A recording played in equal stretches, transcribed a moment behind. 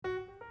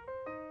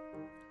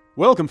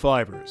Welcome,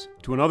 Fivers,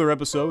 to another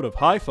episode of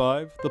High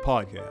Five, the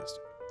podcast,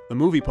 the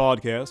movie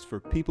podcast for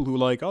people who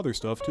like other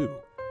stuff too.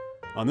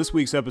 On this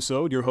week's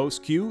episode, your hosts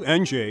Q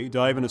and J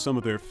dive into some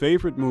of their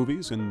favorite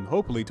movies and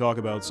hopefully talk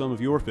about some of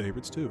your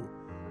favorites too.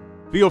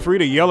 Feel free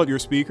to yell at your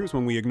speakers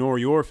when we ignore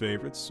your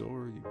favorites,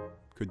 or you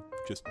could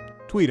just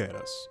tweet at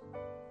us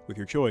with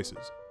your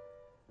choices,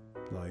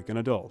 like an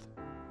adult.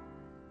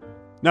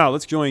 Now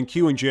let's join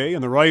Q and J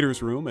in the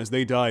writer's room as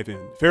they dive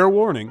in. Fair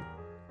warning,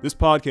 this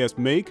podcast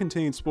may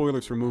contain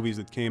spoilers for movies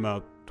that came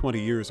out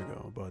 20 years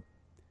ago, but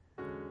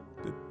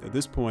at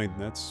this point,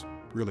 that's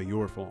really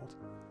your fault.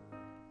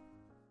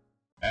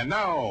 And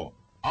now,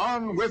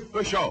 on with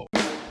the show.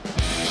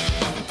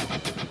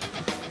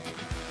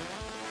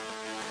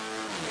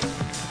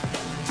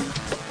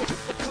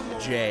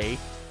 Jay,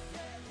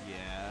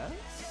 Yes.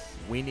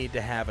 we need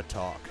to have a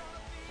talk.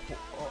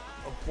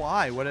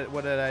 Why? What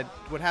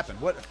happened?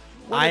 What did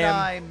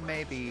I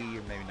maybe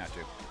or maybe not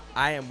do?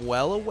 I am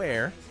well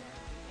aware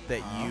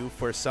that you,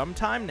 for some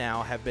time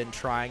now, have been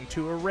trying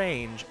to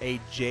arrange a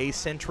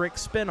Jay-centric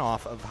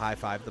spinoff of High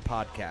Five the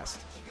podcast.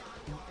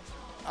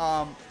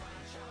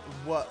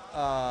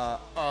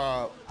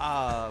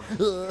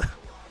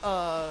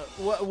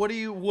 What do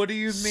you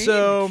mean,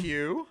 So-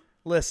 Q?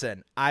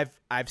 Listen, I've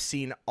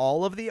seen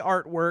all of the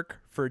artwork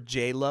for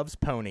Jay Loves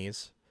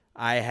Ponies.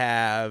 I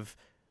have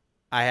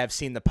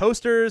seen the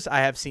posters. I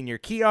have seen your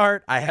key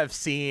art. I have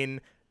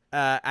seen.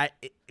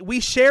 We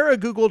share a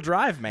Google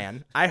Drive,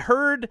 man. I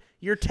heard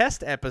your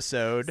test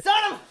episode.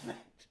 Son of a...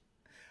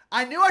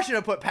 I knew I should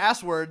have put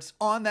passwords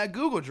on that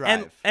Google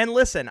Drive. And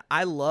listen,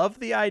 I love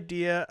the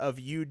idea of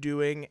you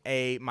doing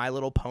a My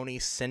Little Pony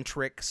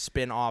centric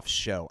spin-off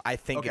show. I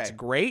think it's Okay.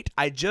 great.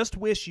 I just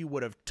wish you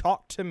would have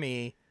talked to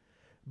me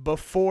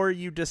before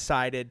you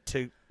decided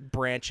to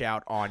branch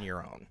out on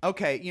your own.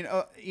 Okay,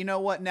 you know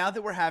what? Now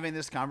that we're having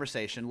this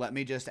conversation, let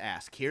me just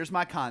ask. Here's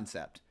my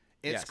concept.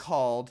 It's Yes.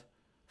 called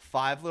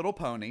Five Little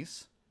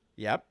Ponies.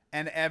 Yep.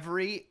 And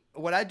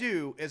what I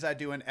do is I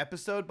do an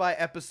episode by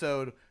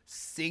episode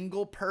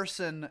single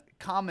person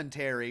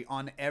commentary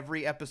on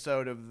every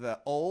episode of the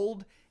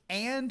old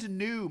and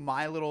new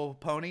My Little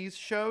Ponies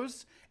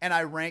shows, and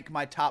I rank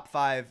my top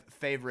 5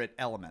 favorite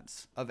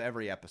elements of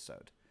every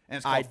episode. And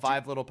it's called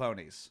Five Little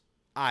Ponies.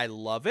 I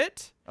love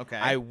it. Okay.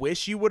 I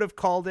wish you would have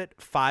called it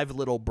Five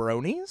Little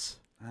Bronies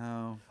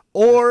Oh.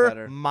 or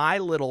better. My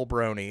Little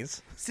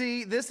Bronies.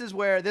 See, this is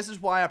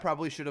why I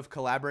probably should have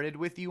collaborated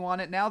with you on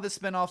it. Now the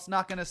spinoff's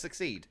not going to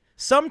succeed.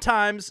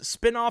 Sometimes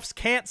spin-offs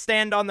can't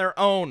stand on their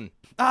own.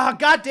 Ah,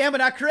 God damn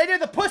it! I created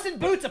the Puss in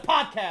Boots of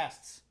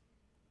podcasts.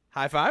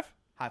 High five.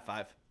 High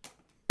five.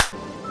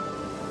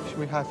 Should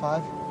we high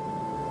five?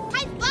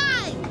 High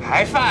five!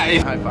 High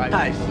five. High five.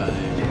 High five.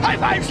 High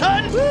five,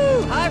 son.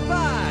 Woo! High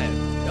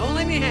five! Don't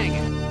leave me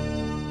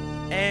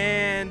hanging.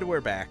 And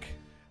we're back.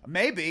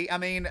 Maybe. I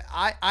mean,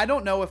 I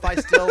don't know if I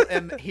still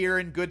am here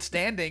in good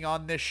standing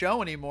on this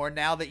show anymore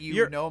now that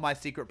you know my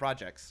secret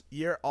projects.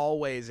 You're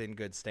always in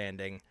good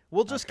standing.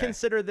 We'll just Okay.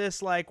 consider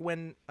this like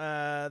when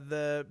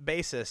the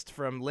bassist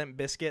from Limp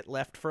Bizkit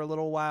left for a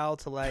little while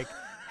to like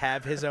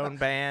have his own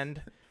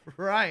band.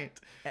 Right.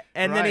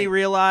 And then he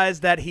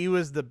realized that he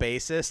was the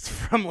bassist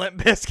from Limp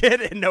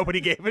Bizkit and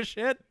nobody gave a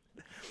shit.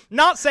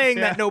 Not saying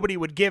Yeah. that nobody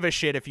would give a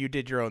shit if you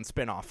did your own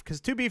spinoff,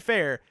 because to be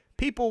fair,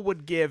 people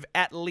would give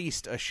at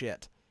least a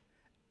shit.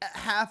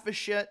 Half a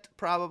shit,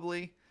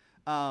 probably.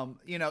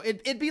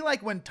 It'd be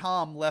like when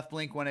Tom left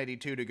Blink-182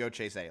 to go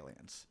chase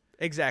aliens.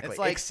 Exactly. It's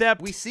like,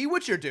 Except we see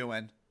what you're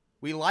doing.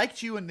 We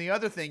liked you in the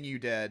other thing you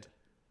did.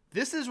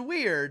 This is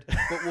weird,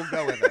 but we'll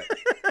go with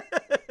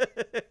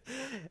it.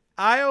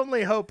 I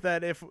only hope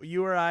that if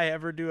you or I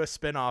ever do a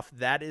spinoff,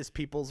 that is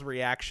people's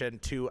reaction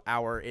to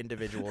our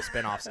individual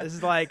spinoffs.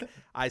 It's like,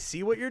 I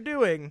see what you're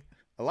doing.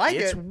 I like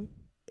it's, it,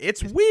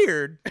 It's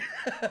weird,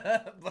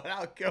 but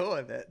I'll go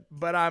with it.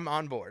 but I'm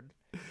on board.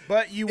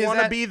 But you Is want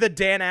to that- be the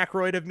Dan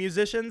Aykroyd of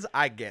musicians?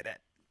 I get it.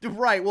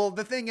 Right. Well,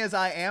 the thing is,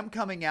 I am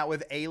coming out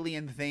with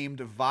alien-themed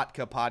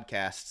vodka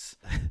podcasts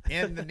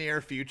in the near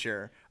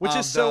future. Which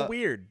is so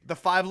weird. The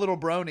Five Little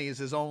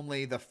Bronies is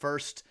only the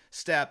first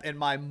step in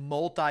my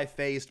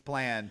multi-phased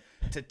plan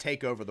to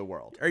take over the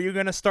world. Are you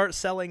going to start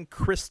selling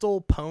crystal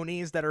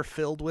ponies that are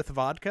filled with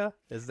vodka?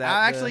 Is that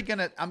I'm actually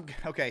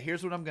okay,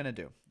 here's what I'm going to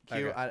do.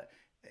 Okay.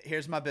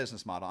 Here's my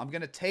business model. I'm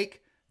going to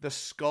take the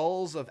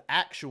skulls of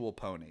actual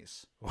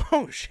ponies,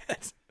 Oh,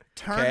 shit.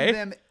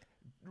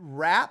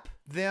 wrap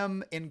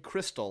them in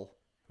crystal,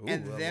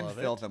 and Ooh, I then love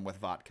fill it. them with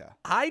vodka.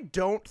 I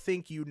don't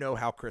think you know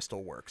how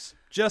crystal works.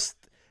 Just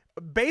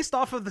based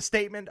off of the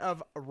statement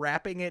of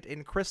wrapping it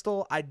in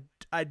crystal, I'm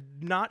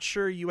not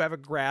sure you have a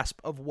grasp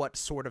of what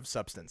sort of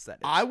substance that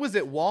is. I was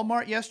at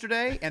Walmart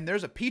yesterday, and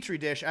there's a Petri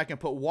dish I can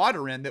put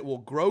water in that will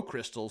grow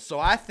crystals, so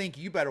I think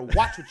you better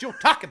watch what you're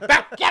talking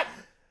about. Yeah.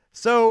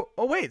 So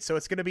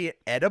it's going to be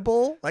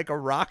edible, like a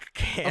rock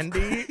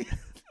candy?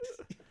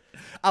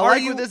 I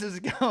like where this is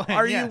going.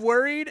 Are yes. you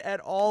worried at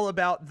all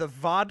about the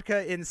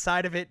vodka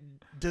inside of it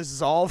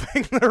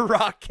dissolving the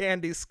rock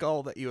candy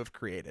skull that you have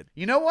created.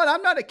 You know what?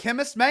 I'm not a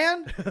chemist,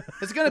 man.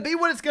 It's going to be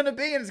what it's going to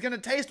be, and it's going to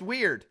taste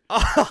weird.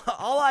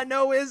 All I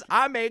know is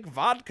I make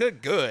vodka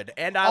good,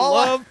 and I All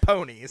I- love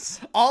ponies.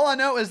 All I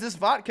know is this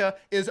vodka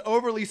is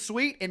overly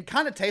sweet and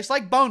kind of tastes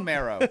like bone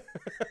marrow.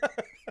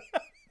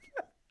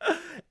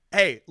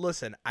 Hey,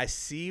 listen, I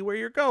see where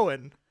you're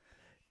going.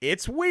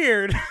 It's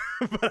weird,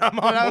 but I'm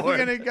on But I'm board.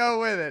 going to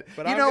go with it.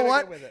 But You I'm know gonna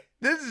what? go with it.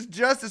 This is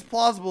just as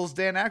plausible as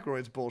Dan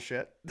Aykroyd's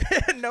bullshit.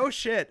 No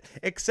shit.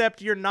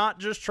 Except you're not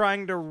just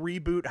trying to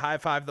reboot High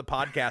Five the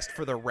podcast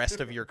for the rest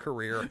of your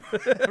career.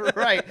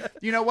 Right.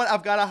 You know what?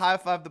 I've got a High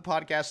Five the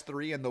Podcast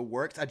 3 in the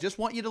works. I just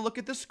want you to look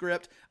at the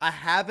script. I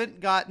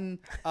haven't gotten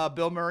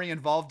Bill Murray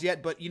involved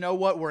yet, but you know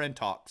what? We're in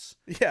talks.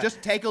 Yeah.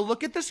 Just take a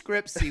look at the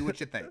script, see what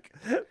you think.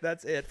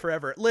 That's it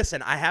forever.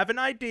 Listen, I have an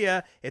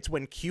idea. It's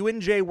when Q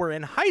and J were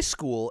in high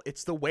school.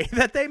 It's the way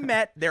that they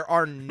met. There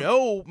are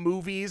no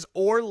movies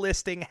or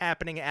listing happening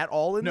at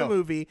all in the No.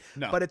 movie,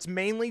 No. but it's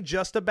mainly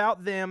just people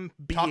being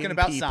Talking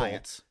about people.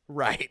 science.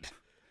 Right.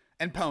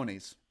 And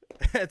ponies.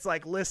 It's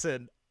like,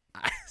 listen,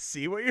 I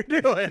see what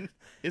you're doing.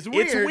 It's It's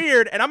weird.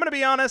 weird, and I'm going to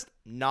be honest,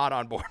 not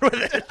on board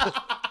with it.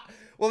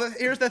 Well,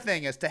 here's the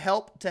thing: is to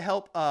help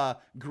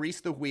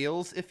grease the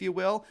wheels, if you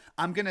will.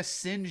 I'm gonna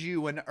send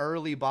you an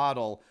early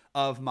bottle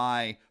of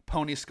my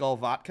Pony Skull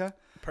vodka.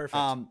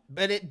 Perfect.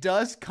 But it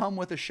does come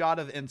with a shot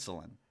of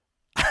insulin.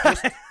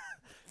 Just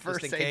for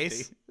Just in safety.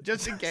 case?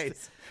 Just in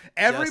case.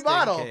 Every just in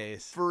bottle,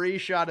 case. free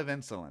shot of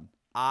insulin.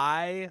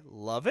 I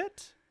love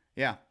it.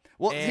 Yeah.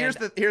 Well, And-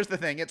 here's the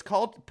thing. It's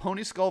called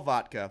Pony Skull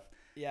vodka.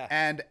 Yeah.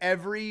 And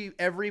every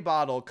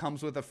bottle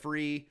comes with a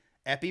free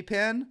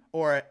EpiPen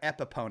or an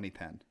Epipony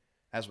pen,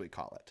 as we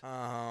call it.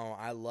 Oh,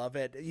 I love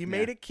it. You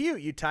made it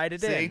cute. You tied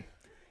it in. See,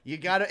 you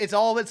got to. It's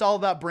all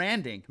about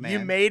branding, man. You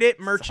made it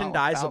It's all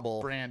about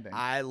merchandisable. branding.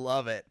 I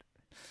love it.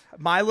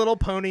 My Little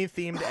Pony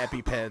themed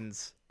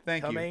EpiPens.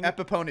 Thank coming, you.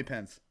 Epipony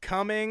pens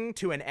coming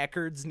to an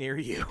Eckerd's near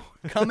you.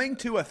 coming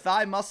to a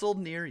thigh muscle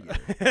near you.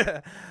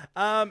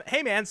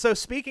 Hey man, so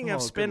speaking of Oh,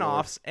 good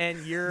spin-offs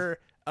and your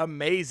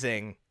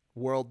amazing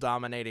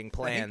world-dominating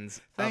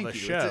plans Thank of a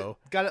you. show,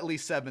 Got at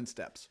least 7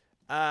 steps.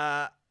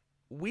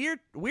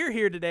 we're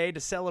here today to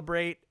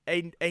celebrate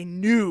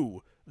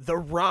the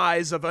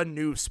rise of a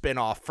new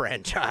spin-off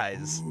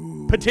franchise.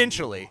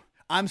 Potentially.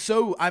 I'm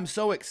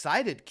so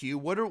excited, Q.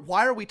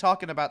 Why are we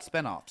talking about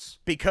spinoffs?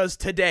 Because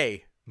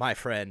today, my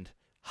friend,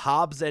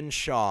 Hobbs and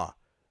Shaw,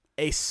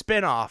 a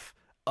spin-off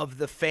of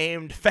the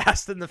famed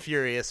Fast and the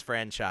Furious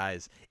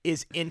franchise,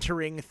 is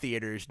entering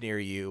theaters near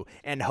you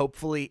and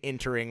hopefully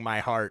entering my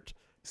heart.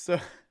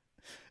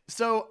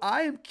 So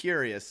I am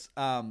curious.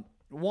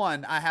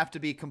 One, I have to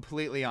be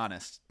completely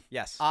honest.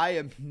 Yes. I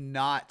am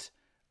not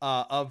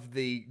of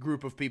the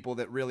group of people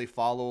that really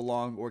follow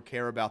along or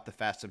care about the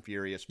Fast and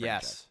Furious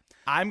franchise. Yes.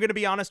 I'm going to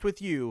be honest with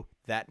you.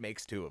 That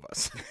makes 2 of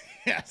us.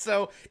 Yeah,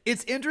 so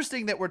it's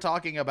interesting that we're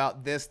talking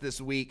about this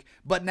week,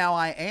 but now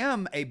I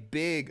am a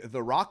big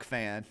The Rock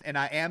fan, and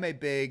I am a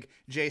big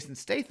Jason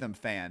Statham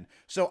fan.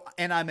 So,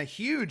 and I'm a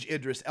huge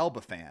Idris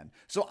Elba fan.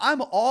 So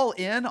I'm all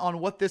in on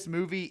what this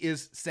movie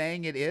is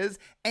saying it is,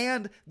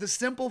 and the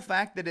simple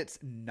fact that it's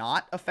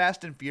not a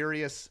Fast and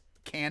Furious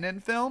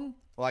canon film,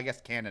 well, I guess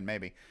canon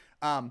maybe,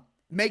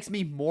 makes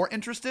me more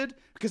interested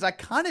because I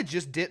kind of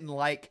just didn't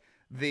like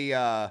the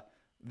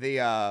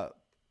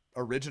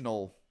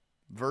original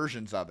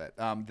versions of it,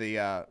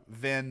 the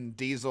Vin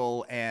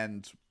Diesel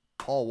and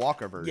Paul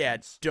Walker versions. Yeah,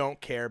 don't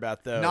care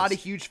about those. Not a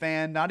huge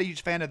fan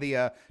of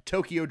the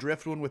Tokyo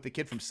Drift one with the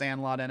kid from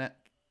Sandlot in it.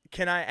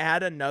 Can I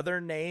add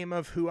another name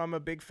of who I'm a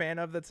big fan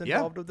of that's Yeah.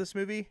 involved with this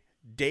movie?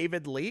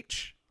 David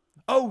Leitch,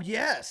 Oh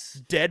yes,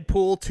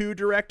 Deadpool 2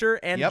 director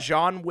and Yep.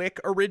 John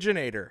Wick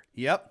originator.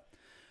 yep,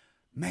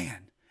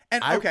 man.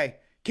 And okay,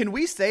 can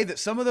we say that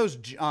some of those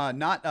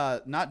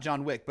not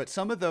John Wick, but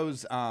some of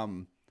those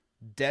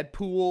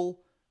Deadpool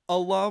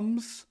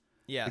alums?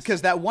 Yes.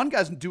 Because that one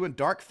guy's doing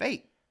Dark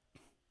Fate,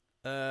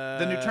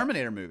 the new Uh,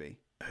 Terminator movie.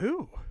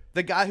 Who?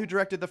 The guy who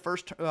directed the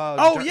first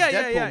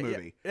Deadpool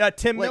movie.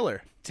 Tim Like,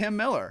 Miller. Tim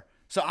Miller.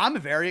 So I'm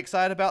very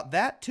excited about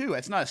that too.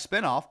 It's not a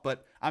spinoff,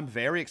 but I'm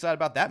very excited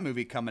about that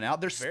movie coming out.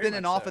 They're Very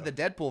spinning much off so. of the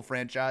Deadpool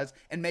franchise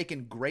and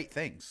making great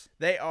things.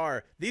 They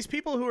are. These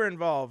people who are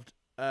involved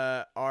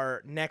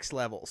are next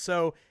level.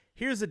 So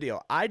here's the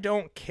deal. I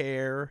don't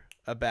care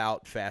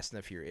about Fast and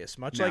the Furious.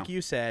 Much No. like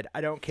you said, I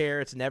don't care.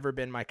 It's never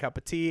been my cup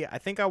of tea. I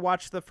think I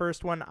watched the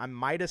first one. I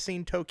might have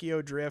seen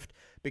Tokyo Drift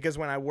because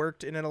when I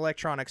worked in an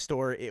electronics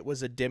store, it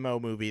was a demo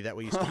movie that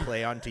we used to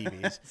play on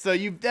TVs. So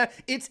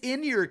it's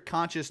in your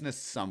consciousness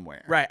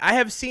somewhere. Right. I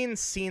have seen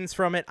scenes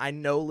from it. I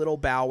know Little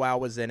Bow Wow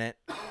was in it.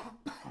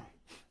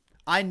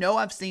 I know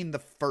I've seen the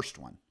first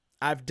one.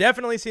 I've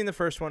definitely seen the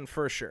first one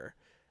for sure.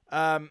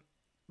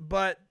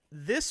 But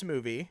this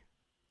movie,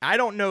 I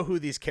don't know who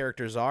these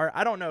characters are.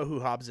 I don't know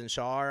who Hobbs and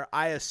Shaw are.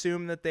 I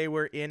assume that they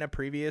were in a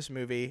previous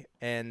movie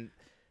and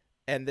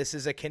this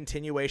is a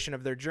continuation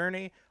of their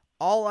journey.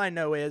 All I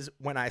know is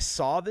when I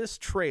saw this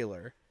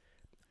trailer,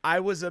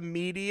 I was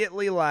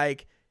immediately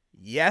like,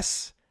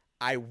 yes,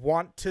 I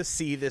want to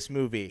see this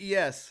movie.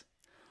 Yes.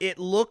 It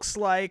looks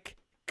like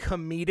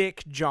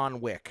comedic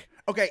John Wick.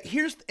 Okay,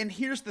 here's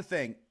the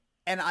thing.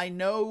 And I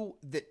know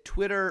that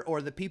Twitter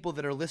or the people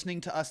that are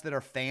listening to us that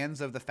are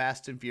fans of the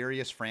Fast and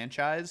Furious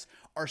franchise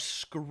are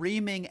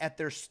screaming at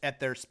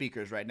their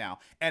speakers right now.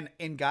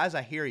 And guys,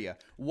 I hear you.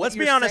 Let's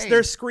be honest,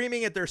 they're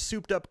screaming at their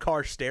souped up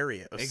car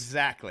stereos.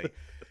 Exactly.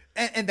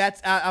 and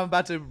that's I'm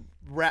about to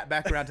wrap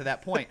back around to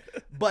that point.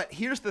 But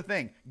here's the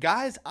thing.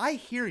 Guys, I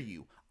hear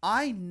you.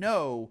 I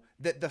know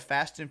that the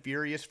Fast and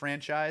Furious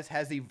franchise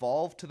has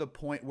evolved to the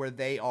point where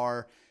they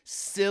are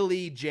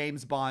silly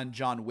James Bond,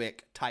 John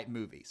Wick type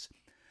movies.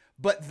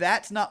 But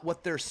that's not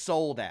what they're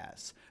sold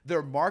as.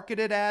 They're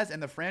marketed as,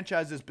 and the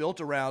franchise is built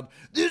around,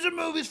 these are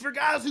movies for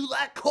guys who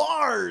like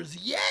cars.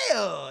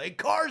 Yeah, and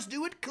cars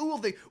doing cool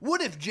things.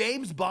 What if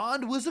James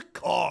Bond was a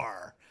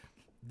car?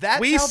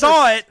 We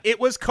saw it. It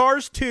was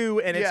Cars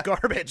 2, and it's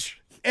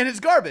garbage. And it's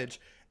garbage.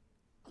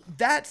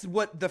 That's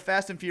what the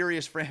Fast and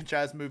Furious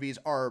franchise movies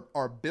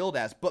are billed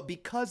as. But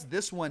because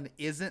this one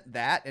isn't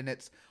that, and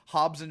it's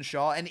Hobbs and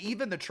Shaw, and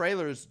even the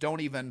trailers don't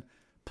even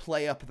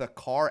play up the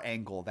car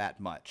angle that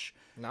much.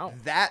 No.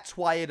 That's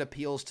why it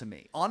appeals to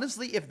me.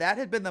 Honestly, if that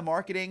had been the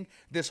marketing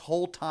this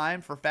whole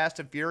time for Fast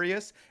and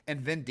Furious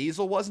and Vin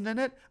Diesel wasn't in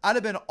it, I'd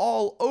have been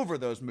all over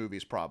those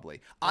movies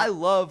probably. I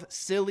love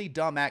silly,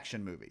 dumb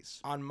action movies.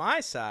 On my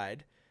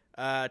side,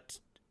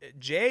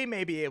 Jay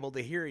may be able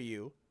to hear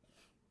you.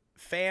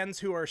 Fans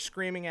who are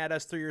screaming at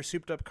us through your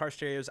souped up car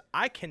stereos,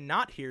 I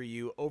cannot hear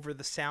you over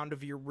the sound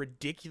of your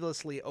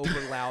ridiculously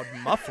overloud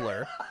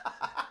muffler.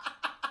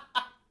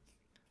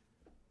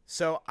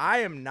 So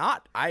I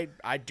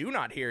do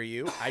not hear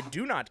you. I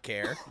do not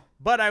care.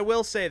 But I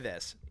will say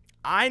this.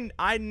 I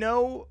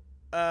know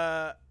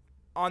I'm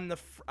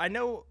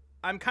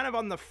kind of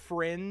on the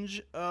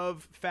fringe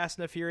of Fast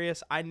and the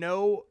Furious. I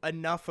know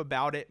enough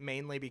about it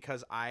mainly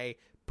because I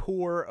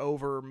pore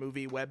over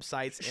movie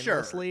websites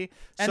endlessly.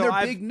 And so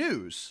they're big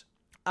news.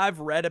 I've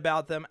read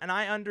about them, and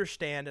I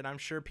understand, and I'm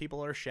sure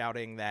people are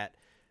shouting that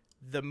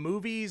the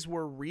movies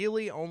were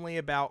really only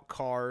about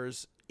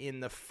cars in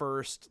the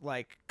first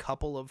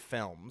couple of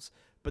films,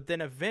 but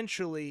then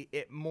eventually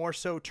it more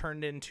so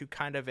turned into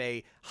kind of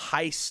a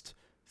heist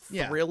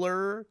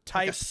thriller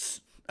type,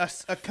 a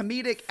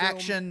comedic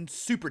action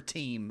super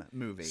team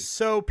movie.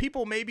 So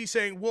people may be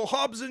saying, well,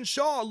 Hobbs and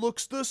Shaw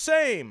looks the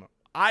same.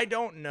 I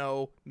don't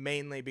know,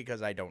 mainly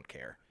because I don't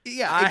care.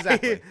 Yeah,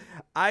 exactly.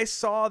 I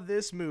saw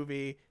this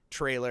movie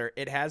trailer.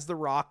 It has The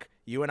Rock.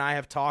 You and I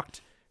have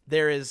talked.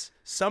 There is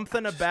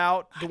something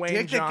about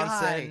Dwayne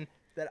Johnson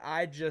that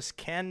I just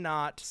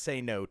cannot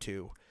say no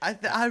to.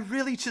 I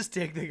really just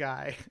dig the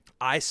guy.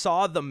 I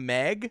saw The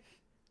Meg.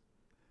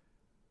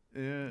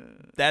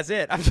 That's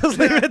it. I'm just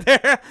leaving it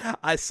there.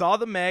 I saw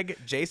The Meg.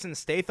 Jason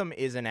Statham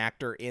is an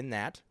actor in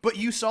that. But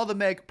you saw The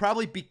Meg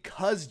probably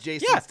because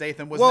Jason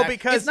Statham was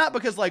because it's not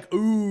because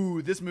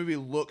ooh, this movie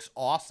looks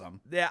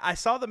awesome. Yeah, I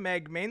saw The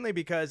Meg mainly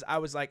because I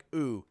was like,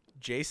 ooh,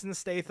 Jason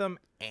Statham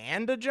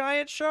and a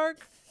giant shark?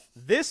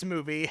 This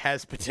movie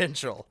has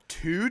potential.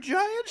 2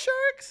 giant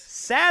sharks?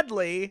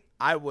 Sadly,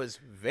 I was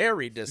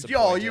very disappointed.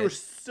 Yo, you were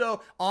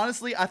so...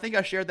 Honestly, I think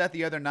I shared that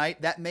the other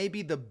night. That may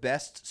be the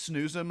best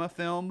Snoozema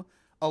film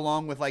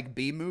along with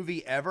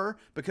B-movie ever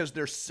because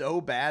they're so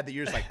bad that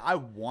you're just I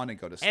want to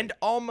go to sleep. And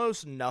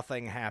almost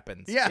nothing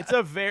happens. Yeah. It's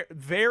a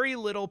very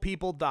little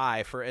people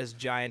die for as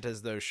giant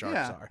as those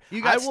sharks are.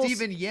 You got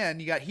Steven Yen,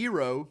 you got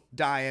Hero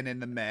dying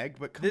in The Meg,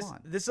 but come on.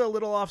 This is a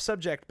little off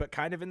subject, but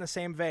kind of in the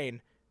same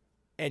vein.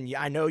 And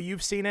I know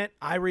you've seen it.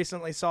 I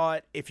recently saw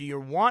it. If you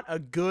want a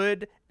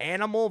good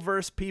animal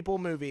versus people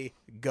movie,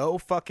 go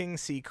fucking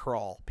see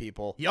Crawl,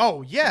 people.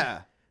 Yo,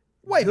 yeah.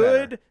 Way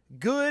good, better.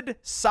 Good,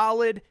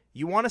 solid.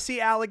 You want to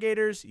see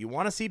alligators. You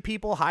want to see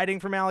people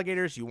hiding from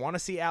alligators. You want to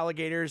see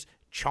alligators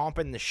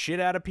chomping the shit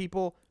out of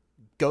people.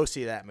 Go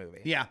see that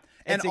movie. Yeah.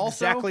 It's and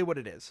exactly also, what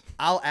it is.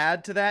 I'll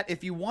add to that.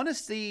 If you want to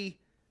see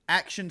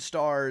action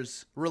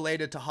stars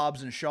related to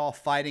Hobbs and Shaw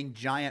fighting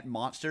giant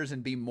monsters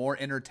and be more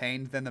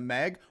entertained than The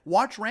Meg,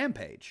 watch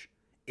Rampage.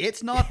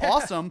 It's not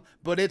awesome,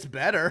 but it's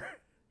better.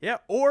 Yeah,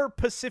 or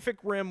Pacific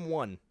Rim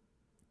 1.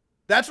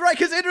 That's right,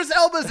 because Idris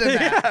Elba's in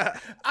that.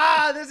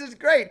 This is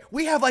great.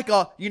 We have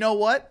you know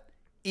what?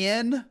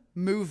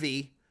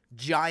 In-movie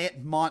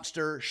giant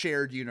monster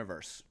shared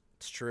universe.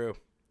 It's true.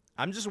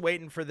 I'm just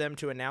waiting for them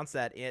to announce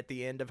that at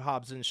the end of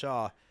Hobbs and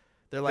Shaw.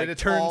 They're like,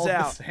 it's turns all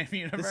out the same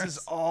universe. this is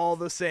all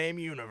the same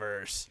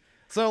universe.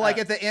 So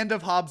at the end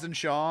of Hobbs and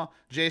Shaw,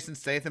 Jason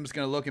Statham's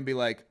going to look and be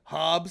like,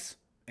 Hobbs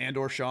and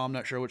or Shaw, I'm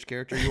not sure which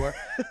character you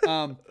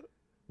are.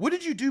 What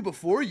did you do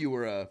before you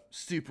were a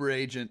super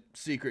agent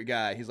secret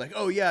guy? He's like,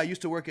 oh yeah, I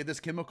used to work at this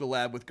chemical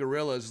lab with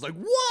gorillas. It's like,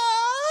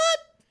 what?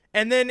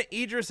 And then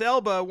Idris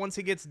Elba, once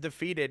he gets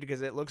defeated,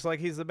 because it looks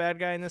like he's the bad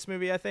guy in this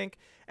movie, I think.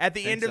 At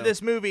the end of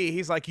this movie,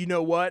 he's like, you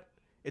know what?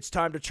 It's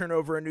time to turn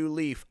over a new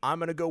leaf. I'm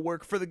going to go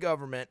work for the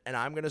government, and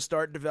I'm going to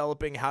start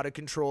developing how to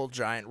control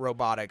giant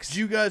robotics.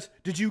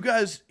 Did you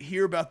guys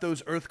hear about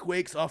those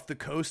earthquakes off the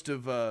coast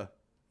of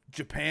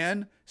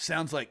Japan?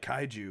 Sounds like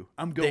kaiju.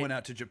 I'm going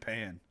out to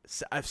Japan.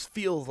 It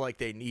feels like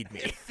they need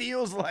me. It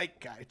feels like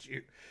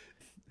kaiju.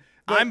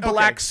 I'm okay.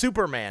 Black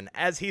Superman,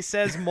 as he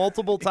says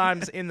multiple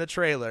times in the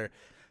trailer.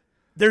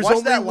 There's Watch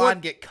only that line one,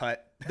 get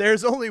cut.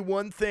 There's only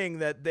one thing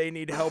that they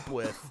need help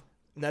with.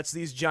 And that's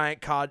these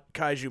giant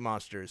kaiju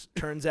monsters.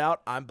 Turns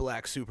out I'm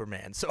Black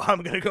Superman, so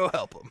I'm going to go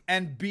help them.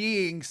 And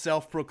being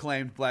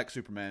self-proclaimed Black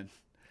Superman.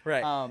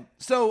 Right.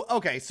 So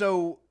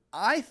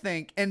I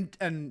think,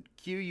 and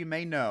Q, you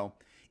may know,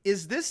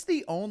 is this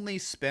the only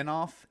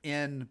spinoff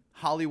in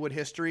Hollywood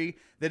history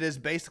that is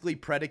basically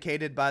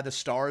predicated by the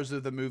stars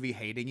of the movie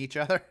hating each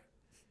other?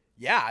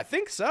 Yeah, I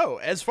think so.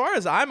 As far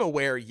as I'm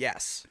aware,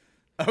 yes.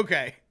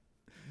 Okay.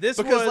 This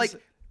Because, was,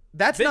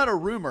 that's Vin- not a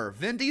rumor.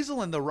 Vin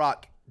Diesel and The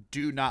Rock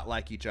do not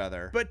like each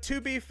other. but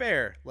to be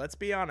fair, let's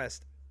be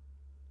honest.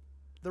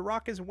 The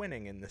Rock is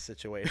winning in this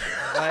situation.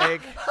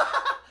 Like,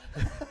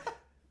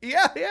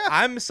 yeah.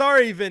 I'm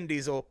sorry, Vin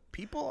Diesel.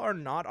 People are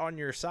not on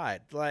your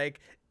side. Like,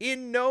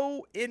 in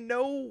no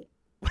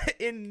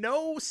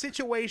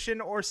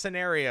situation or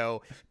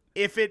scenario,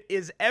 if it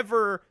is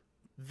ever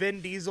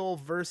Vin Diesel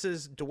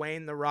versus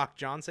Dwayne The Rock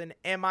Johnson,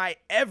 am I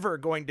ever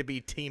going to be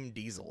Team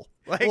Diesel?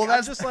 Like, Well, I'm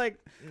that's- just like,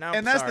 no.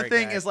 And that's sorry, the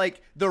thing guy. is,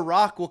 like, The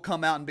Rock will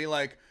come out and be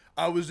like,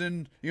 I was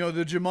in, the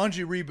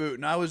Jumanji reboot,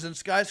 and I was in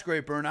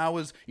Skyscraper, and I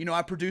was,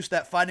 I produced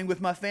that Fighting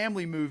with My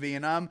Family movie,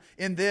 and I'm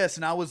in this,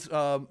 and I was,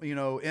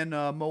 in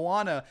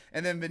Moana.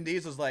 And then Vin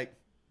Diesel's like,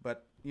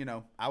 but,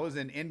 I was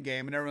in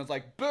Endgame, and everyone's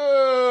like,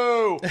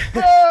 boo,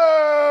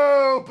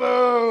 boo,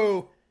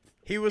 boo.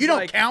 he was You don't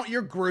like, count,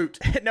 you're Groot.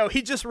 no,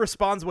 he just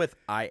responds with,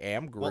 I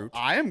am Well, Groot.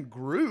 I am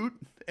Groot.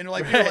 And you're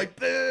Right. like,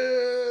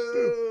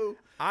 boo.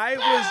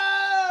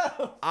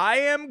 I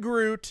am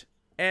Groot,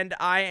 and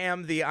I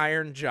am the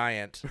Iron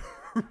Giant.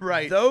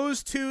 Right.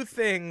 Those two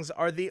things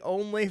are the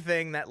only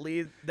thing that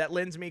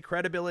lends me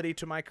credibility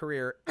to my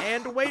career.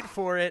 And wait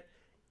for it,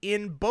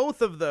 in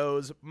both of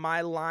those, my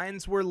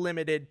lines were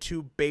limited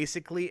to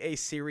basically a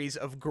series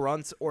of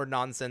grunts or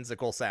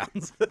nonsensical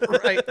sounds.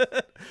 Right.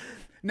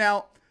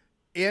 Now,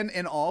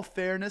 in all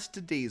fairness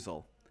to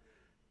Diesel,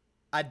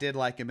 I did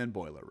like him in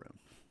Boiler Room.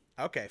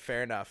 Okay,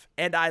 fair enough.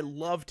 And I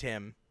loved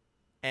him,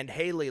 and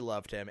Haley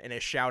loved him, and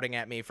is shouting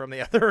at me from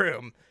the other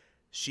room.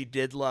 She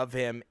did love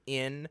him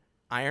in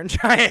Iron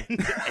Giant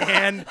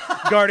and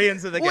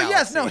Guardians of the Well, Galaxy.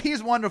 yes, no,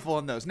 he's wonderful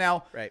in those.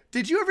 Now, Right.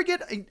 did you ever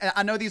get?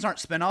 I know these aren't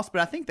spinoffs,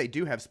 but I think they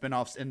do have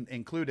spinoffs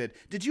included.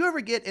 Did you ever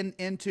get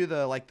into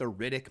the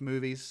Riddick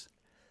movies?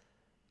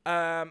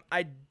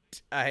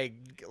 I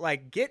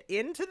like get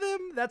into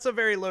them. That's a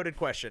very loaded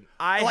question.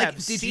 I Like, have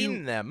did seen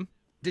you- them.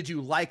 Did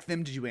you like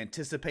them? Did you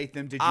anticipate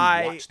them? Did you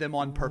I watch them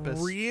on purpose?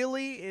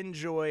 Really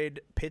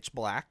enjoyed Pitch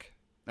Black.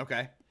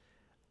 Okay.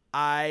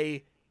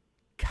 I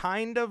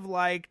kind of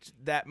liked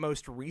that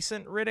most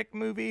recent Riddick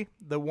movie,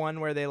 the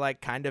one where they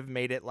kind of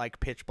made it like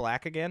Pitch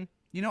Black again.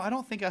 I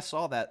don't think I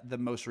saw the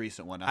most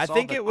recent one. I saw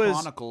think the it was-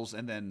 Chronicles,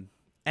 and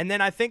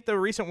then I think the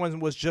recent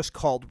one was just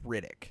called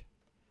Riddick.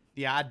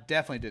 yeah, I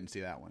definitely didn't see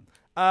that one.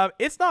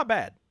 It's not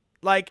bad.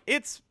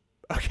 It's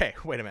okay.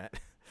 Wait a minute.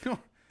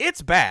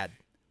 It's bad.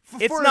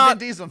 It's For a not.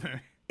 Vin Diesel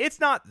movie. It's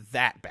not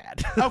that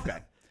bad. Okay.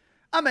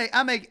 I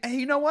may. Hey,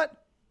 you know what?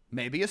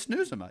 Maybe a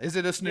snoozema. Is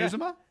it a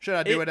snoozema? Should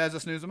I do it as a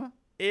snoozema?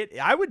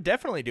 I would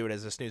definitely do it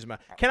as a snoozema.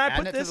 Can I Adding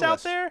put it to this the out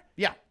list. there?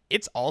 Yeah.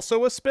 It's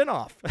also a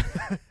spinoff.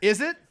 Is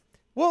it?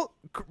 Well,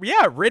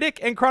 yeah, Riddick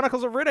and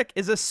Chronicles of Riddick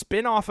is a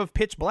spin-off of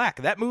Pitch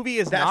Black. That movie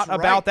is That's not right.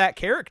 about that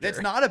character.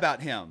 It's not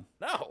about him.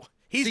 No.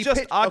 He's See,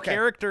 just a okay.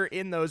 character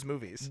in those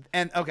movies.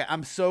 And okay,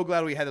 I'm so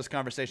glad we had this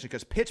conversation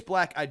because Pitch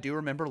Black I do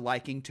remember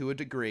liking to a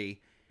degree.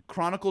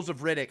 Chronicles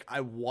of Riddick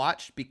I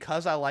watched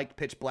because I liked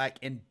Pitch Black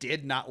and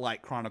did not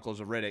like Chronicles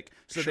of Riddick.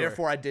 So Sure.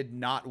 therefore I did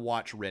not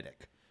watch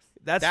Riddick.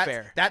 That's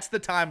fair. That's the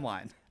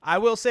timeline. I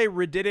will say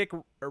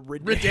Riddick.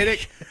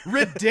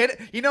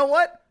 Riddick. You know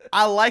what?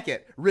 I like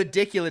it.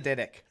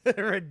 Ridiculididic.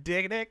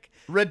 Riddick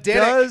Riddick.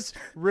 does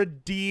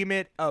redeem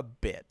it a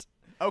bit.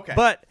 Okay.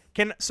 But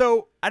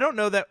I don't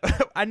know that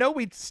I know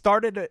we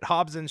started at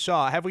Hobbs and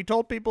Shaw. Have we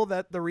told people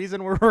that the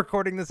reason we're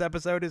recording this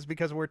episode is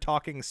because we're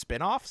talking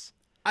spin-offs?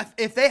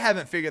 If they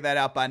haven't figured that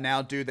out by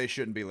now, dude, they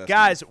shouldn't be listening.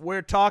 Guys,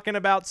 we're talking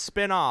about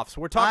spin-offs.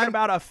 We're talking I'm-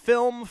 about a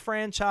film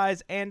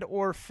franchise and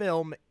or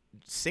film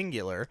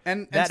singular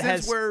And that since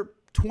has we're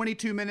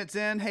 22 minutes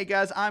in, hey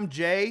guys, I'm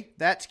Jay.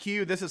 That's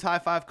Q. This is High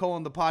Five :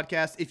 the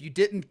podcast. If you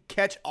didn't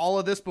catch all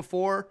of this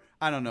before,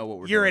 I don't know what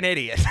we're you're doing. an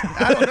idiot.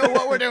 I don't know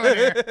what we're doing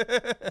here.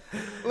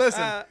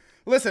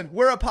 Listen,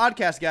 we're a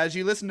podcast, guys.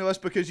 You listen to us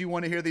because you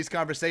want to hear these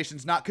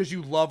conversations, not because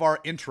you love our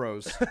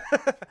intros.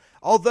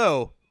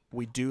 Although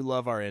we do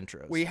love our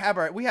intros. We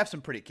have some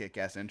pretty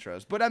kick-ass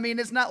intros, but I mean,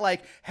 it's not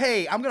like,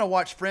 hey, I'm gonna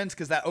watch Friends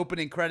because that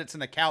opening credits in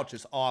the couch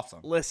is awesome.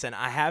 Listen,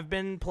 I have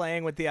been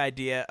playing with the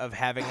idea of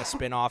having a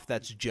spin-off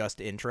that's just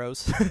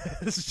intros.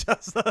 It's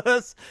just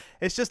us.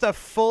 It's just a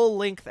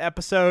full-length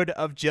episode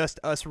of just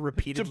us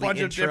repeatedly bunch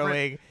of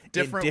introing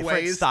different in different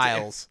ways to-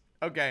 styles.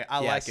 Okay,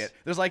 I Yes. like it.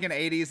 There's like an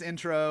 80s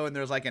intro, and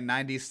there's like a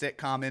 90s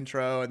sitcom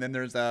intro, and then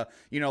there's a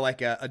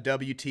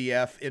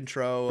WTF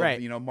intro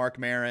Right. of, Mark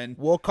Maron.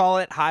 We'll call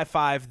it High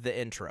Five the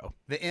intro.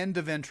 The end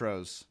of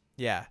intros.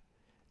 Yeah.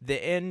 The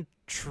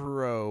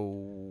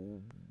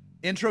intro.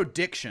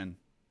 Introdiction.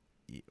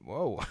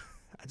 Whoa.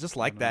 I just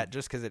like that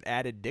just because it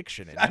added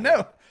diction in I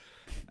know.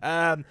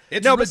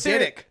 It's no,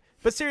 Radidic.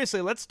 but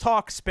seriously, let's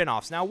talk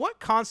spin-offs. Now, what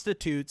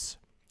constitutes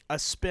a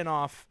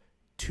spin-off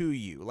to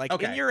you? Like, in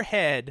Okay. your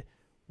head,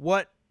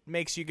 what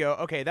makes you go,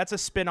 okay, that's a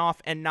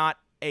spin-off and not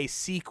a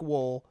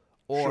sequel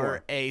or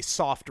Sure. a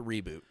soft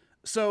reboot?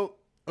 So,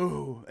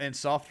 and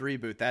soft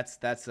reboot.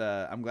 That's.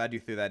 I'm glad you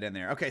threw that in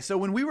there. Okay, so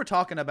when we were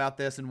talking about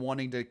this and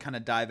wanting to kind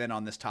of dive in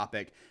on this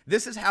topic,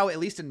 this is how, at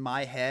least in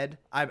my head,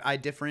 I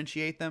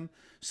differentiate them.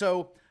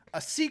 So,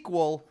 a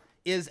sequel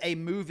is a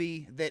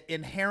movie that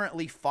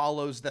inherently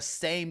follows the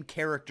same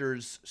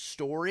character's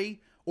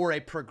story or a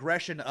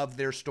progression of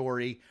their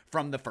story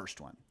from the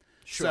first one.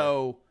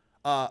 Sure.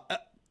 So,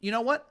 you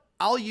know what?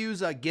 I'll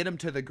use Get Him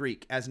to the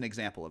Greek as an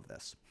example of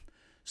this.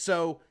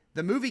 So,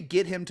 the movie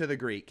Get Him to the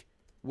Greek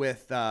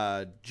with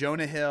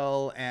Jonah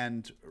Hill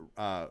and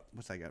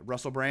what's that guy?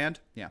 Russell Brand?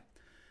 Yeah.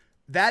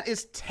 That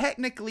is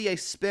technically a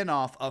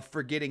spin-off of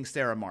Forgetting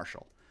Sarah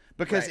Marshall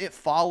because it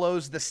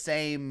follows the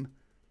same,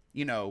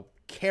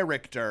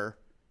 character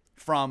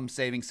from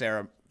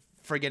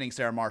Forgetting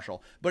Sarah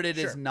Marshall, but it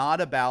is not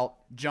about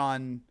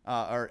Jason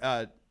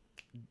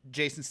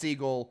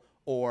Segel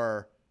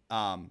or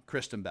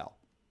Kristen Bell.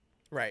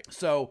 Right.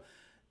 So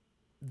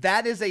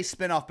that is a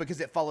spinoff because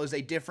it follows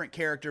a different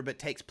character but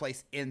takes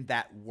place in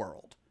that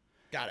world.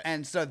 Got it.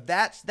 And so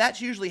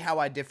that's usually how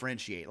I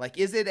differentiate. Like,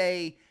 is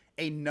it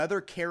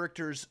another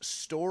character's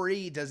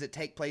story? Does it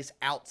take place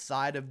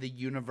outside of the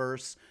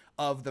universe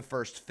of the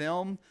first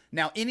film?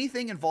 Now,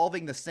 anything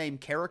involving the same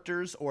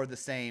characters or the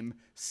same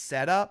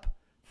setup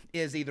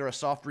is either a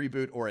soft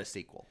reboot or a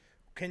sequel.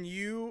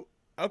 So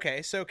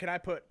can I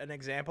put an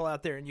example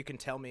out there and you can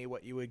tell me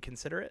what you would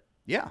consider it?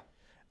 Yeah.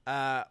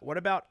 What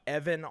about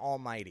Evan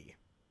Almighty?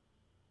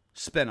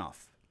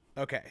 Spinoff.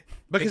 Okay.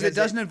 Because it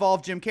doesn't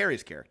involve Jim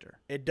Carrey's character.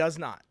 It does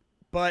not.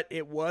 But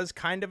it was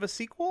kind of a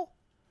sequel?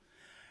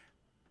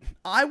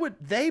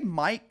 They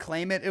might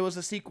claim it was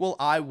a sequel.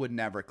 I would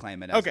never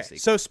claim it as a sequel.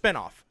 So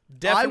spinoff.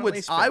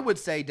 Definitely I would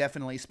say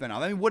definitely spinoff.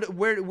 I mean,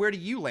 where do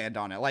you land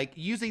on it? Like,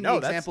 using the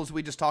examples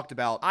we just talked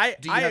about,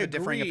 do you have a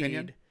differing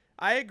opinion?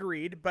 I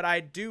agreed, but I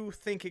do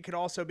think it could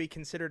also be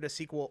considered a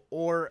sequel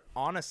or,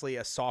 honestly,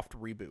 a soft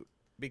reboot.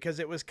 Because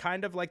it was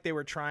kind of like they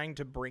were trying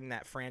to bring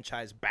that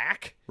franchise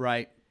back.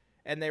 Right.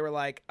 And they were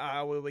like,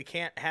 well, we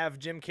can't have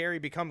Jim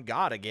Carrey become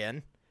God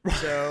again.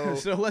 So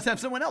so let's have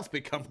someone else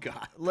become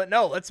God.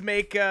 Let's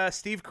make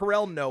Steve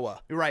Carell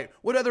Noah. Right.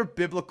 What other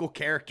biblical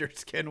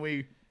characters can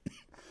we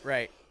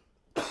throw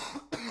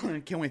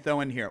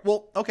in here?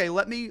 Well, okay,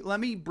 let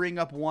me bring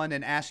up one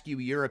and ask you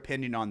your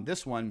opinion on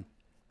this one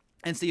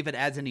and see if it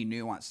adds any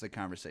nuance to the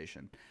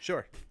conversation.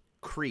 Sure.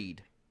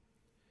 Creed.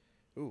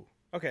 Ooh,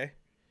 okay.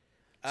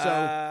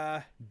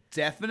 So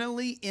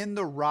definitely in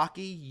the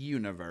Rocky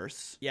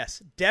universe.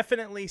 Yes,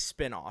 definitely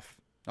spin-off.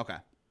 Okay.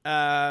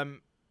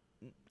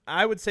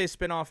 I would say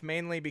spin-off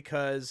mainly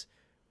because,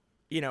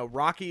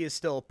 Rocky is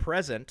still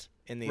present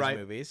in these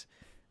movies.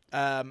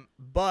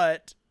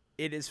 But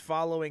it is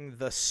following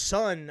the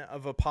son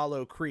of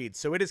Apollo Creed.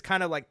 So it is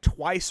kind of like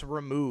twice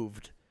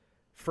removed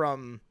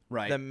from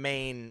the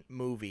main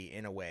movie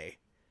in a way.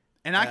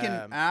 And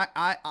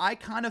I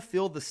kind of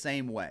feel the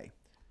same way.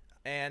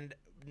 And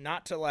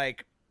not to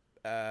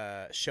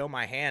show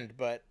my hand,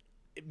 but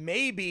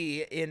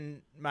maybe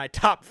in my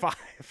top 5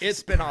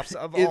 spinoffs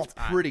of all time. It's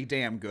pretty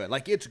damn good.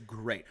 Like, it's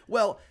great.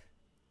 Well,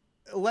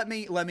 let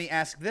me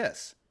ask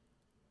this.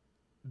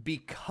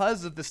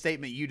 Because of the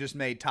statement you just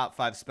made, top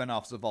 5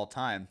 spinoffs of all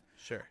time.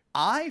 Sure.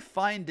 I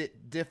find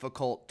it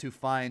difficult to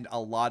find a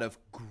lot of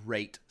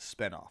great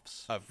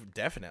spinoffs.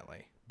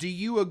 Definitely. Do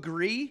you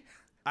agree?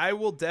 I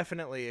will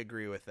definitely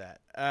agree with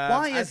that.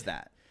 Why is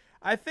that?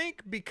 I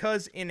think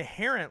because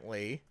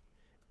inherently,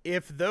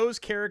 if those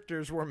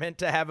characters were meant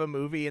to have a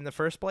movie in the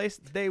first place,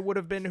 they would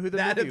have been who the movie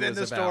was about. That'd have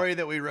been the story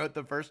that we wrote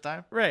the first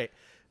time? Right.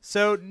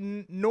 So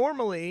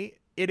normally,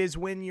 it is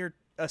when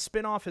a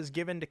spinoff is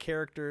given to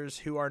characters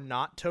who are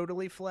not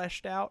totally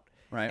fleshed out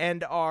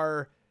and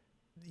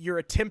you're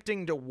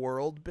attempting to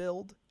world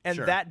build, and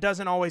that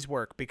doesn't always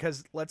work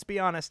because, let's be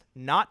honest,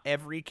 not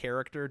every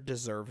character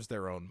deserves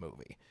their own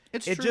movie.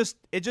 It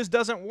just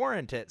doesn't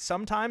warrant it.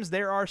 Sometimes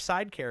there are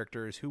side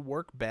characters who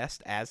work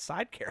best as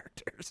side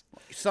characters.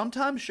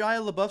 Sometimes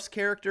Shia LaBeouf's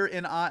character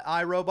in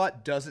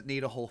iRobot doesn't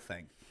need a whole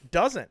thing.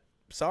 Doesn't.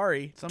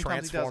 Sorry.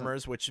 Sometimes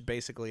Transformers, which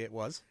basically it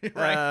was.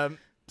 Right.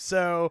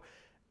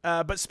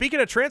 But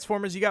speaking of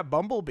Transformers, you got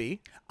Bumblebee.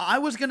 I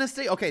was going to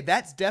say, okay,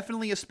 that's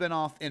definitely a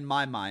spinoff in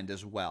my mind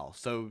as well.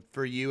 So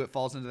for you, it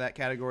falls into that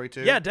category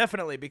too? Yeah,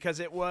 definitely,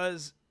 because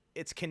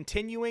it's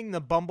continuing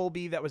the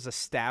Bumblebee that was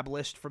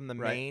established from the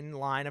main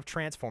line of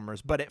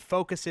Transformers, but it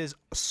focuses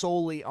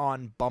solely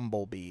on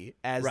Bumblebee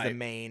as the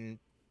main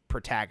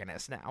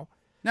protagonist now.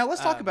 Now,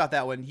 let's talk about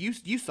that one.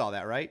 You saw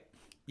that, right?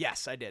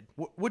 Yes, I did.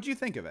 What'd you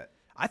think of it?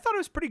 I thought it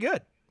was pretty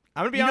good.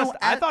 I'm going to be honest,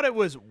 I thought it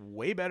was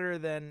way better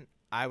than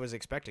I was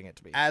expecting it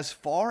to be. As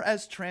far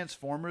as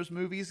Transformers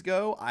movies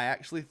go, I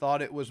actually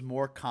thought it was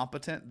more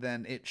competent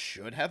than it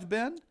should have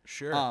been.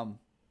 Sure.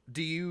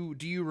 Do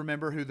you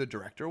remember who the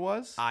director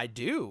was? I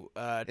do.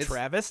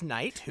 Travis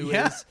Knight, who is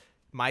Yeah.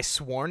 my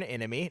sworn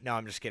enemy. No,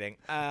 I'm just kidding.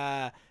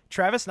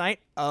 Travis Knight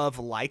of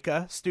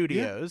Laika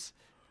Studios.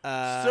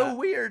 So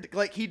weird.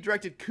 Like, he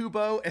directed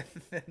Kubo and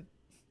then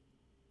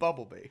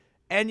Bumblebee.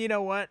 And you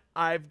know what?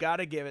 I've got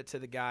to give it to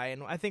the guy,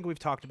 and I think we've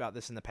talked about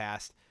this in the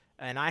past,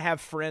 and I have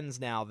friends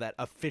now that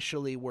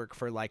officially work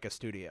for Laika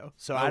Studio.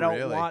 So I don't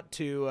really? want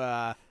to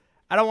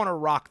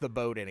rock the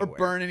boat Or anywhere.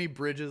 burn any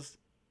bridges.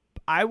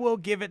 I will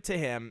give it to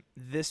him.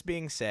 This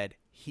being said,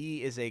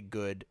 he is a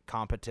good,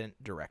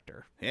 competent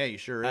director. Yeah, he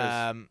sure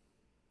is.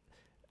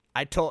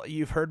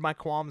 You've heard my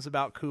qualms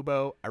about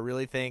Kubo. I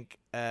really think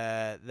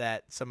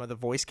that some of the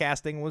voice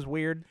casting was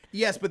weird.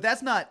 Yes, but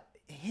that's not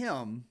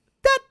him.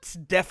 That's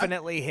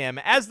definitely him.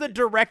 As the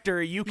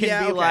director, you can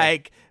Yeah, be okay.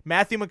 like,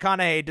 Matthew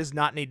McConaughey does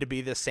not need to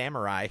be the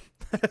samurai.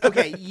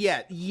 Okay,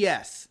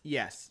 yes.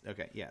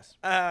 Okay, yes.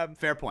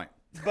 Fair point.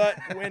 But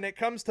when it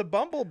comes to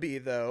Bumblebee,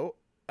 though,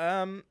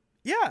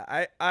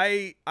 yeah,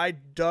 I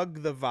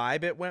dug the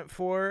vibe it went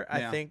for. I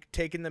Yeah. think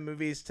taking the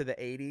movies to the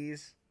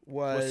 80s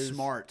was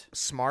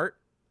smart.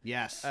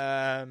 Yes.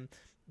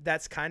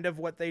 That's kind of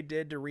what they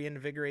did to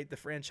reinvigorate the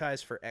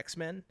franchise for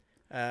X-Men.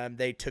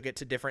 They took it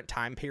to different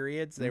time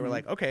periods. They were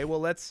like, okay, well,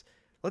 let's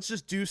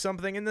just do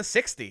something in the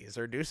 60s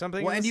or do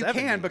something Well, in and the you 70s.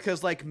 can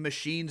because like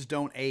machines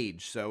don't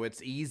age, so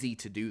it's easy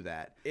to do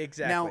that.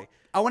 Exactly. Now,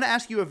 I want to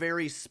ask you a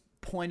very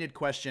pointed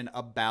question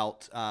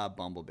about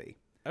Bumblebee.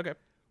 Okay.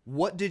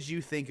 What did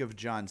you think of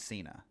John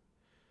Cena?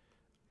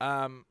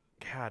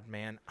 God,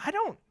 man,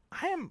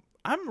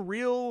 I'm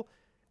real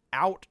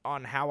out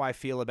on how I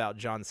feel about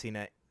John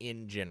Cena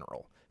in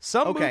general.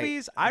 Some Okay.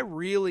 movies I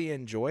really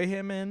enjoy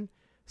him in.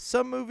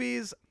 Some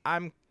movies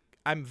I'm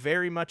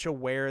very much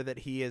aware that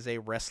he is a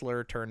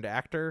wrestler turned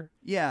actor,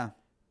 Yeah.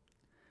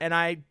 and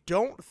I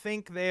don't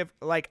think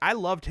I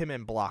loved him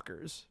in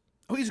Blockers.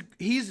 Oh,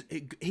 he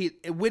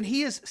when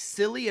he is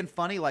silly and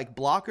funny, like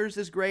Blockers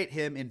is great.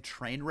 Him in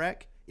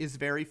Trainwreck is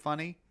very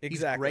funny.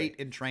 Exactly. He's great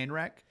in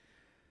Trainwreck.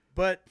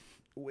 But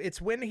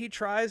it's when he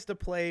tries to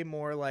play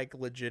more like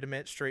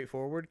legitimate,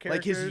 straightforward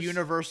Like characters, his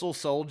Universal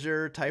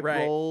Soldier type right.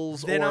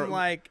 roles. Then or, I'm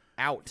like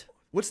out.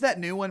 what's that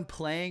new one,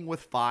 Playing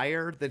with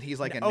Fire, that he's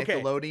like a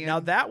Nickelodeon? Now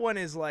that one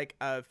is like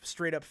a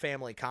straight up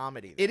family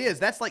comedy. It is.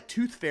 That's like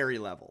Tooth Fairy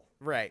level.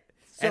 Right.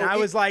 So and I it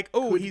was like,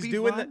 oh, could he's be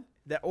doing fun.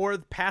 or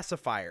the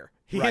Pacifier.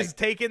 He Right. has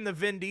taken the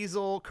Vin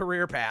Diesel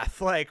career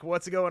path. Like,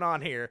 what's going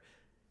on here?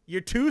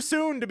 You're too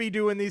soon to be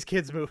doing these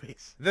kids'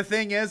 movies. The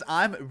thing is,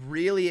 I'm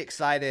really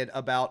excited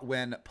about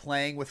when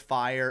Playing with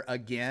Fire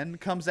again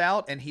comes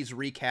out and he's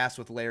recast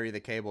with Larry the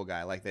Cable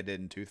Guy like they did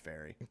in Tooth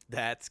Fairy.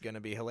 That's going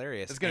to be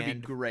hilarious. It's going to be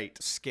and great.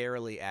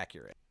 scarily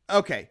accurate.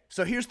 Okay,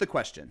 so here's the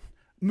question.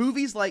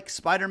 Movies like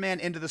Spider-Man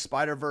Into the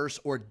Spider-Verse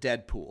or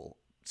Deadpool,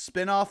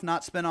 spin-off,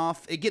 not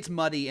spin-off, it gets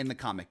muddy in the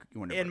comic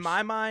universe. In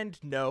my mind,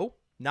 no,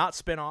 not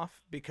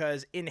spin-off,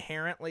 because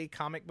inherently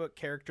comic book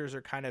characters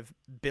are kind of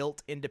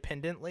built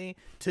independently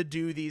to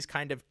do these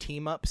kind of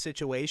team-up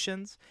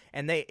situations,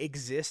 and they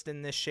exist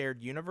in this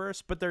shared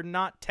universe, but they're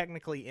not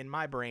technically, in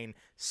my brain,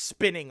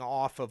 spinning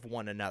off of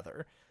one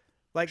another.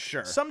 Like,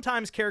 Sure.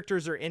 sometimes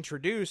characters are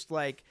introduced,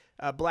 like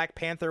Black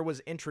Panther was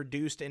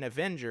introduced in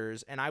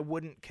Avengers, and I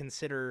wouldn't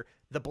consider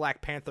the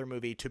Black Panther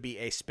movie to be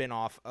a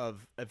spin-off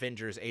of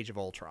Avengers Age of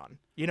Ultron.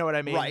 You know what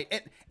I mean?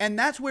 Right, and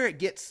that's where it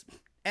gets,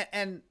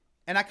 and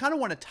I kind of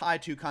want to tie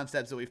two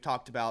concepts that we've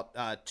talked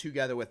about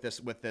together with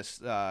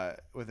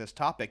this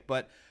topic.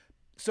 But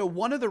so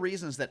one of the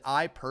reasons that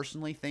I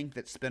personally think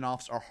that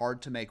spinoffs are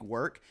hard to make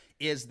work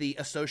is the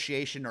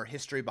association or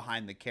history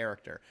behind the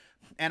character,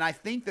 and I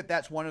think that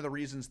that's one of the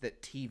reasons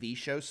that TV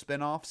show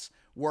spinoffs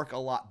work a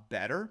lot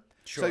better.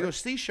 Sure. So you'll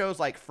see shows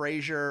like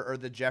Frasier or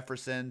The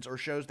Jeffersons or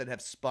shows that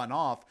have spun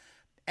off,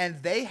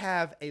 and they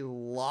have a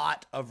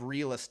lot of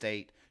real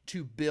estate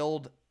to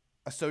build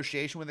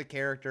association with a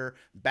character,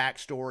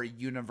 backstory,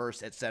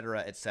 universe, etc.,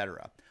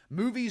 etc.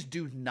 Movies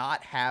do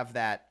not have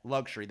that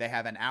luxury. They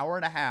have an hour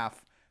and a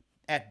half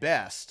at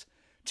best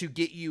to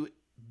get you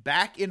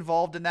back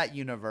involved in that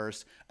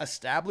universe,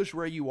 establish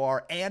where you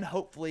are, and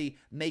hopefully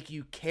make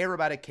you care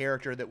about a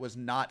character that was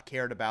not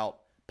cared about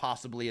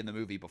possibly in the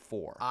movie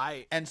before.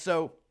 And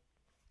so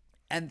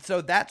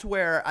that's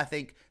where I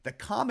think the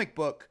comic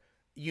book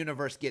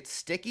universe gets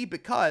sticky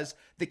because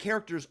the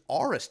characters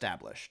are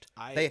established.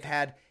 They've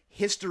had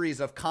histories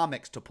of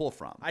comics to pull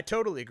from. I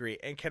totally agree.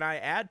 And can I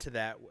add to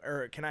that,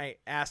 or can I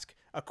ask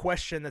a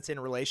question that's in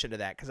relation to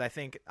that? Because I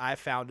think I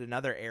found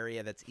another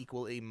area that's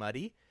equally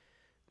muddy.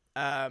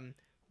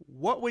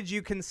 What would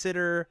you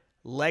consider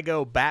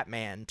Lego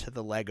Batman to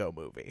the Lego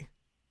movie?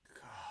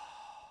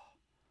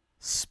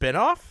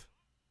 Spinoff?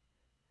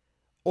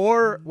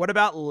 Or what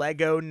about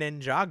Lego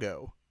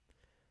Ninjago?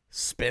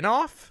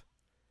 Spinoff?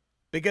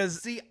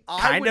 Because See, I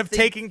kind would of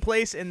think- taking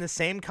place in the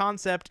same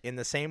concept, in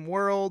the same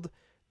world.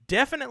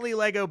 Definitely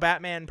Lego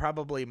Batman,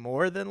 probably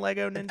more than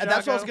Lego Ninjago. And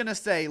that's what I was going to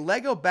say.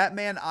 Lego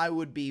Batman, I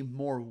would be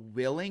more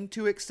willing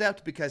to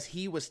accept because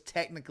he was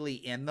technically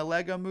in the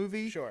Lego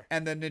movie. Sure.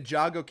 And the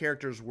Ninjago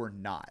characters were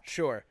not.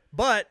 Sure.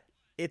 But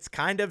it's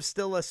kind of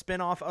still a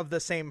spin-off of the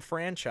same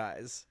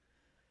franchise.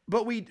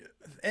 But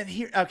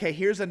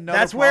here's another.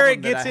 That's where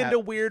it problem gets that I into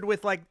have. weird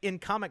with like in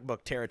comic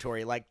book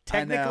territory. Like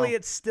I know. technically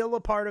it's still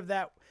a part of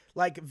that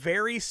like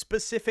very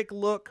specific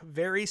look,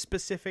 very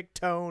specific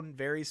tone,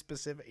 very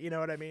specific, you know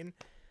what I mean?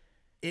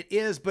 It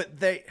is, but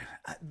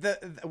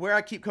where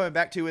I keep coming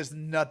back to is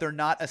they're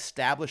not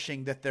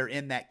establishing that they're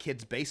in that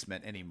kid's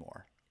basement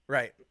anymore.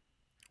 Right.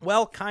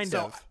 Well, kind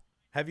So, of.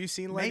 Have you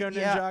seen Lego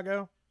yeah.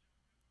 Ninjago?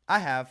 I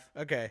have.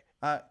 Okay.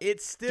 Uh,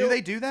 It's still do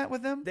they do that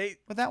with them? They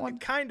with that one?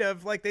 kind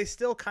of like they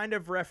still kind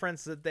of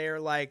reference that they're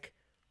like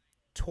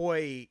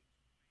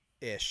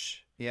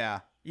toy-ish. Yeah.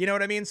 You know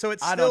what I mean? So it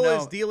I don't still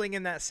is know. dealing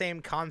in that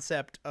same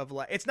concept of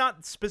like it's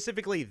not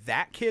specifically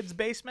that kid's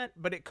basement,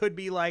 but it could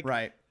be like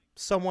Right.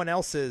 someone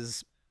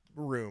else's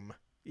room.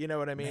 You know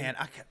what I mean? Man,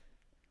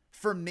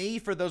 for me,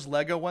 for those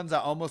Lego ones, I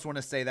almost want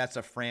to say that's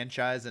a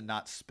franchise and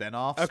not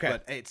spinoffs. Okay.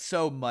 But it's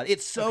so muddy.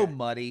 It's so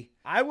muddy.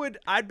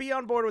 I'd be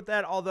on board with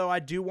that, although I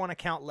do want to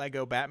count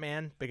Lego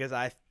Batman because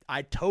I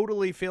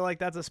totally feel like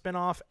that's a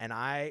spinoff and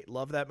I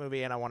love that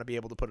movie and I want to be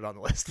able to put it on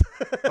the list.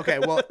 Okay,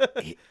 well,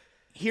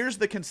 here's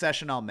the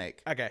concession I'll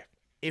make. Okay.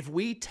 If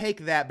we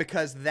take that,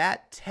 because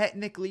that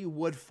technically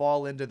would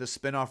fall into the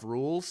spinoff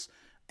rules,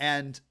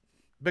 and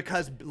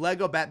because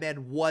Lego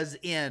Batman was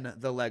in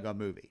the Lego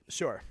movie,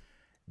 Sure.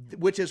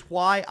 which is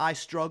why I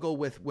struggle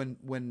with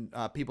when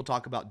people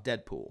talk about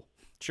Deadpool.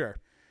 Sure.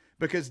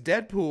 Because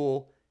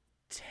Deadpool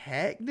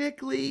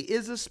technically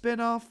is a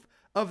spinoff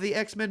of the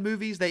X-Men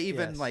movies. They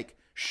even Yes. like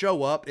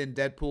show up in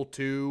Deadpool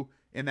 2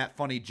 in that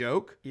funny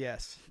joke.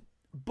 Yes.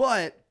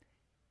 But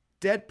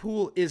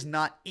Deadpool is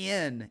not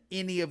in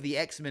any of the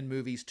X-Men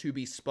movies to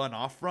be spun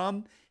off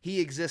from. He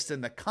exists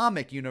in the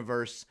comic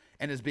universe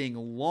and is being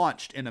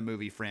launched in a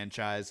movie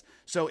franchise.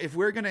 So if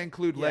we're going to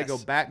include Lego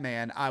Yes.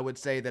 Batman, I would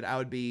say that I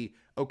would be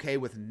okay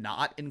with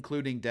not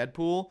including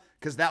Deadpool,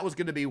 because that was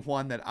going to be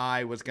one that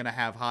I was going to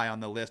have high on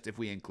the list if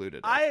we included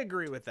it. I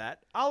agree with that.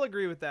 I'll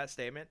agree with that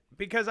statement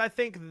because I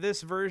think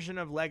this version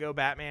of Lego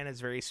Batman is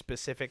very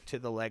specific to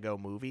the Lego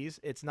movies.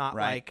 It's not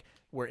Right. like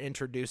we're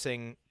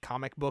introducing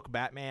comic book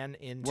Batman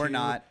into We're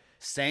not.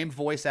 Same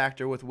voice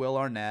actor with Will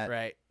Arnett.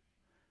 right.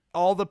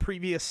 All the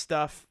previous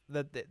stuff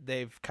that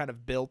they've kind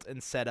of built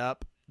and set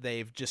up,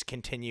 they've just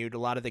continued. A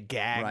lot of the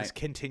gags Right.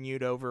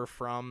 continued over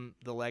from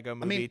the Lego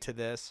movie to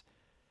this.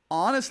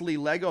 Honestly,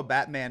 Lego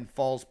Batman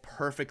falls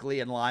perfectly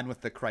in line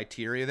with the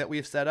criteria that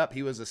we've set up.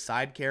 He was a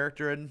side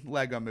character in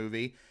Lego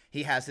Movie.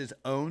 He has his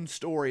own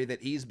story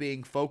that he's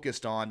being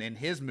focused on in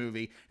his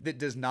movie that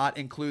does not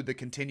include the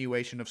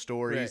continuation of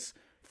stories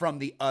from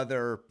the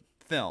other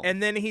film.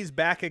 And then he's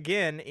back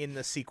again in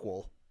the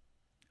sequel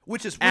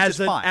which is as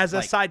a fine. as a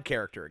Like, side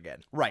character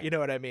again. Right. You know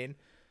what I mean?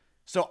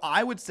 So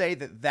I would say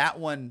that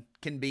one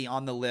can be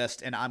on the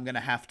list, and I'm going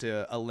to have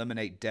to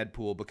eliminate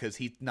Deadpool because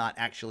he's not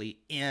actually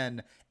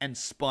in and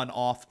spun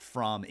off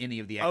from any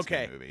of the X-Men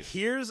Okay. movies.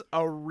 Here's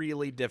a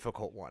really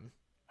difficult one.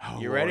 Oh,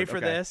 You ready Lord, for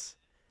okay. this?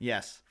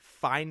 Yes.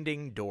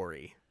 Finding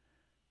Dory.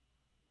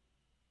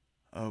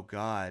 Oh,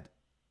 God.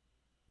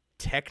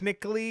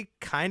 Technically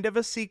kind of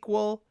a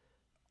sequel,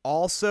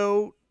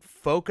 also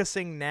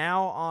focusing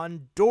now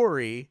on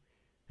Dory,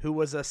 who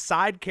was a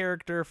side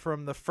character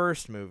from the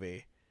first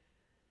movie.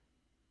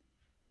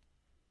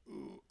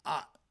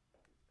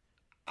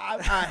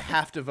 I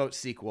have to vote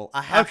sequel.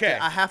 I have Okay.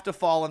 to. I have to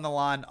fall in the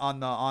line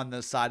on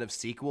the side of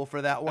sequel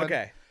for that one.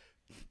 Okay.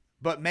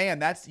 But man,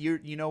 that's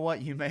you know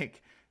what you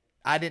make.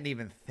 I didn't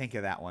even think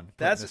of that one. Putting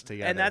That's this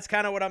together. and that's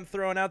kind of what I'm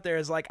throwing out there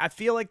is like I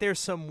feel like there's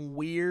some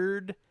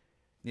weird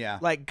yeah.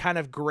 like kind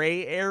of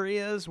gray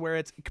areas where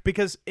it's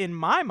because in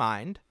my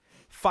mind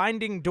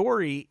Finding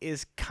Dory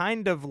is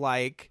kind of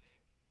like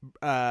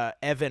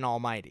Evan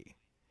Almighty,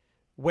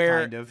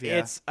 where Kind of, yeah.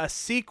 it's a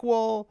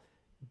sequel,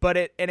 but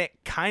it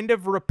kind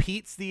of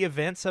repeats the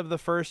events of the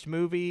first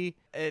movie.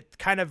 It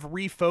kind of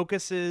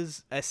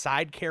refocuses a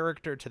side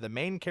character to the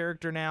main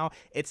character now.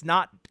 It's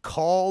not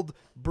called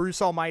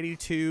Bruce Almighty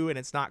 2, and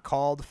it's not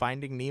called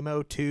Finding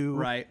Nemo 2.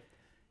 Right.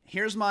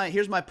 Here's my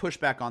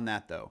pushback on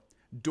that though.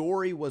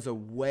 Dory was a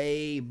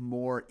way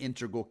more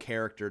integral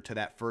character to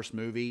that first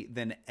movie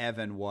than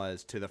Evan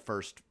was to the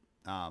first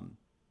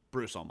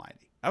Bruce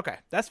Almighty. Okay,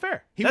 that's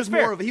fair. He That's was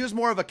fair.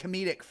 more of a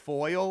comedic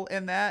foil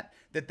in that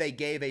they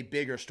gave a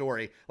bigger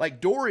story. Like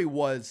Dory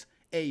was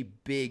a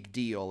big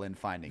deal in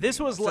Finding This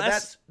Nemo. was So less.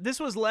 that's- This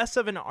was less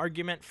of an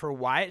argument for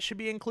why it should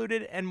be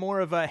included, and more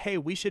of a hey,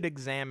 we should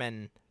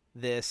examine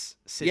this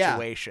Yeah.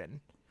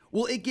 situation.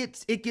 Well, it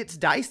gets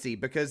dicey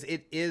because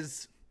it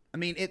is. I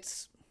mean,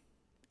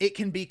 it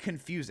can be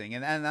confusing,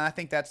 and I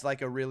think that's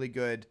like a really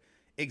good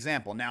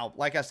example. Now,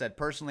 like I said,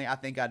 personally, I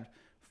think I'd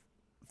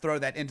throw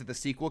that into the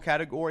sequel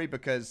category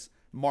because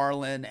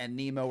Marlin and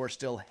Nemo are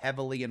still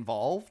heavily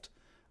involved,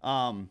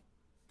 and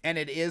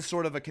it is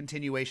sort of a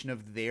continuation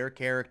of their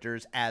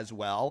characters as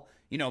well.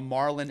 You know,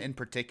 Marlin in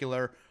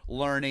particular,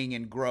 learning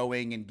and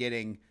growing and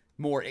getting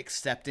more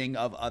accepting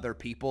of other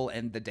people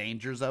and the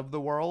dangers of the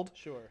world.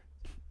 Sure.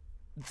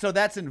 So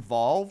that's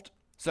involved.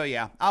 So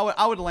yeah,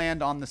 I would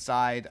land on the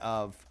side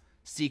of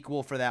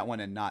sequel for that one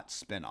and not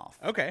spin-off.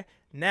 Okay.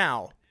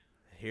 Now,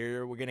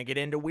 here we're going to get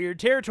into weird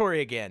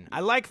territory again. I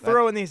like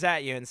throwing these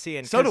at you and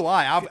seeing. So do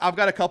I. I've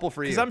got a couple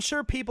for you. Because I'm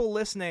sure people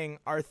listening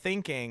are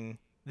thinking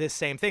this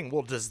same thing.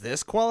 Well, does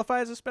this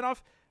qualify as a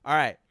spinoff? All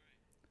right.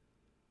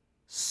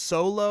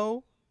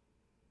 Solo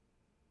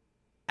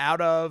out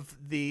of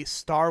the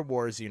Star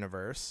Wars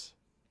universe,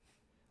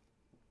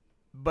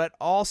 but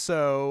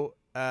also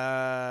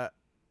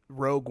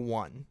Rogue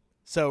One.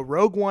 So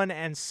Rogue One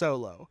and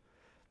Solo.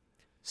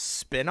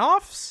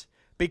 Spinoffs?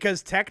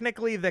 Because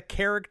technically the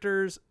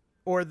characters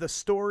or the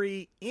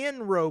story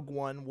in Rogue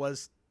One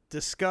was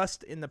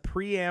discussed in the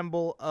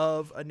preamble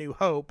of A New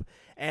Hope,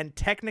 and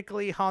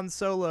technically Han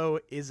Solo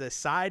is a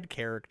side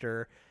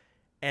character,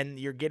 and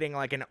you're getting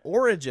like an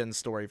origin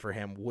story for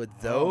him. Would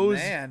those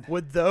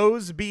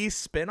be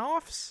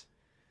spinoffs?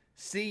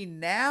 See,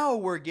 now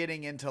we're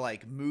getting into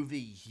like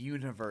movie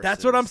universes.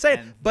 That's what I'm saying.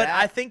 and But that-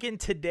 I think in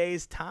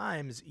today's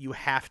times, you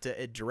have to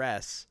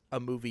address a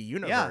movie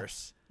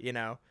universe. You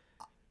know,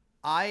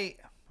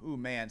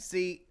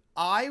 See,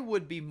 I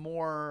would be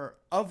more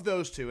of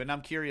those two, and I'm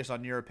curious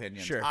on your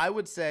opinion. Sure. I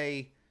would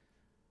say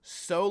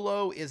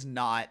Solo is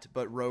not,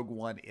 but Rogue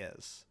One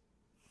is.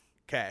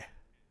 okay,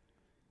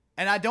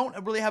 And I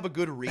don't really have a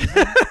good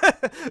reason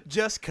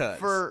just cause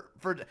for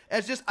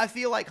it's just I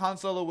feel like Han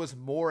Solo was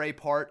more a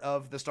part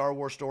of the Star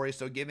Wars story,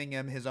 so giving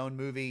him his own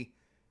movie.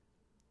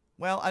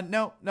 Well,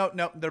 no,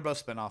 they're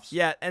both spinoffs.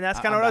 Yeah, and that's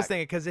kind of I'm what I was back.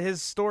 thinking, because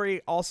his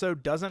story also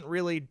doesn't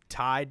really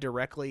tie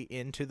directly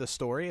into the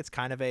story. It's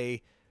kind of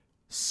a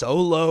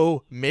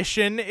solo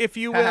mission, if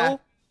you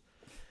will.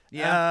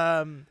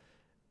 Yeah.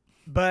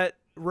 But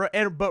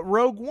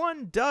Rogue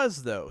One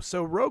does, though.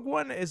 So Rogue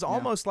One is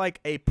almost like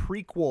a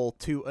prequel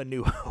to A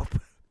New Hope.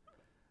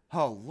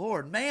 Oh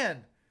Lord,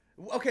 man.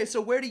 Okay, so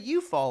where do you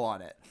fall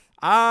on it?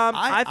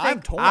 I I'm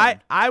think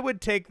torn. I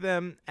would take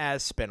them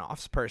as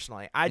spin-offs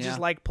personally. I just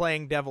Yeah. like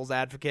playing devil's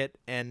advocate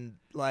and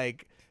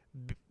like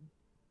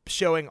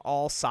showing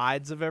all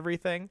sides of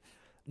everything.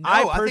 No, I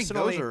I think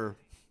personally, those are.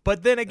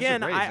 but then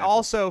again, great I examples.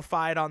 also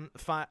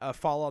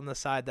fall on the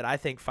side that I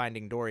think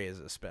Finding Dory is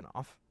a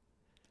spinoff.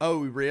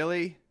 Oh,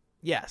 really?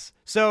 Yes.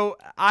 So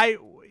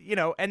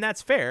and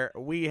that's fair.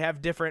 We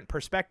have different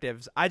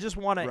perspectives. I just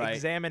want to Right.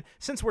 examine,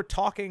 since we're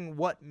talking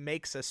what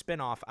makes a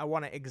spinoff, I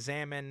want to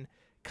examine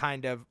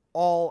kind of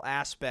all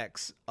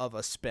aspects of a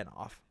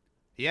spinoff.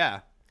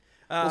 Yeah.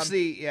 Well,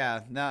 see,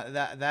 yeah, no,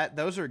 that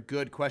those are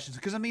good questions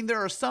because I mean there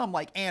are some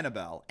like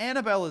Annabelle.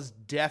 Annabelle is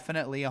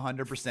definitely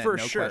 100% For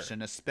no sure.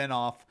 question a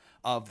spinoff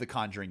of the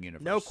Conjuring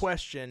universe. No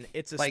question,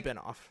 it's a Like,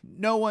 spinoff.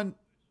 No,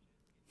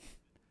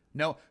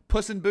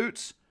 Puss in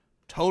Boots,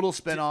 total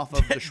spinoff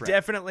of the Shrek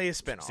Definitely a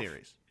spinoff.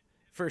 series.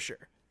 For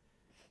sure.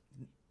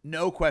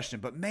 No question.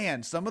 But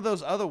man, some of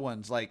those other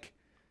ones, like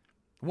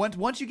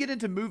once you get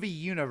into movie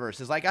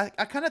universes, like I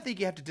kind of think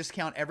you have to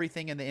discount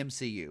everything in the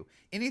MCU.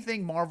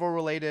 Anything Marvel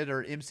related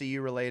or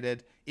MCU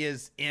related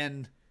is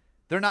in.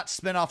 They're not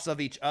spinoffs of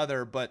each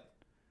other, but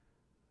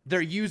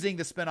they're using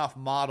the spinoff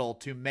model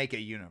to make a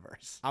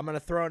universe. I'm going to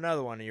throw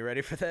another one. Are you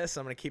ready for this?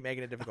 I'm going to keep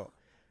making it difficult.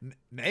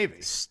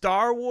 Maybe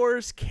Star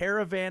Wars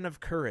Caravan of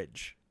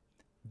Courage.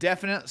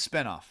 definite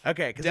spinoff.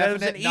 Okay, 'cause that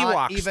was an Definite,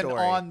 not Ewok even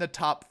story. on the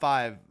top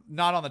 5.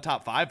 Not on the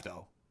top 5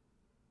 though.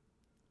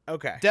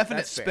 Okay. Definite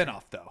that's fair.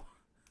 spinoff though.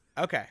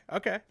 Okay.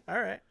 All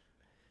right.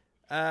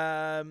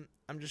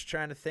 I'm just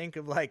trying to think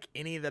of like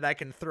any that I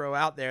can throw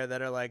out there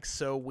that are like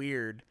so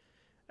weird.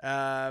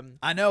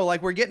 I know,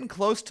 like we're getting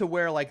close to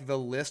where like the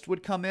list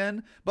would come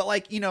in, but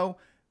like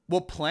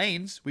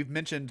Planes. We've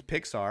mentioned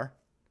Pixar.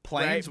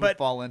 Planes Right, would but-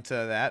 fall into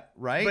that,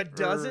 right? But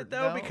does Or it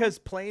though? no? Because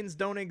planes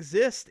don't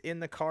exist in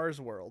the Cars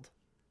world.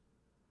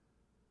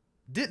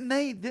 didn't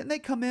they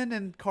come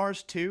in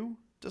Cars 2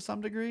 to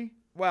some degree?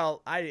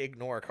 Well, I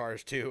ignore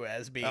Cars 2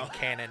 as being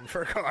canon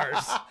for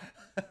Cars.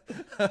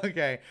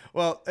 Okay,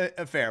 well,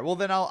 fair. Well,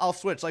 then I'll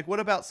switch. Like, what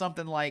about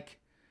something like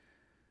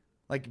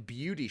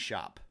Beauty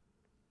Shop?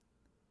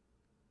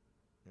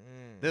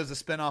 There's a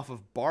spinoff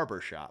of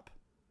Barber Shop.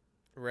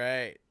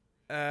 Right.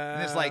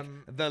 And it's like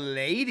the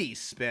lady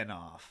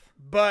spinoff.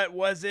 But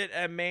was it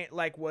a main,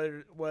 like,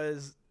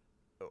 was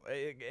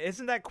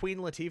isn't that Queen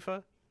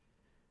Latifah?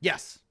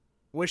 Yes.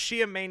 Was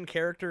she a main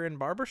character in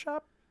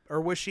Barbershop? Or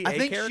was she I a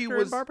think character she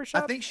was. in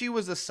Barbershop? I think she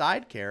was a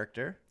side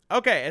character.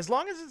 Okay, as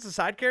long as it's a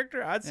side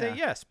character, I'd say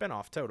Yeah.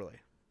 spinoff, totally.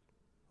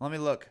 Let me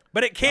look.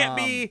 But it can't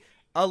be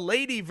a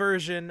lady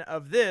version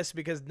of this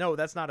because, no,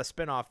 that's not a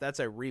spinoff. That's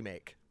a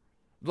remake.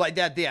 Like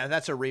that, yeah,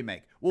 that's a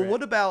remake. Well, Right.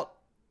 what about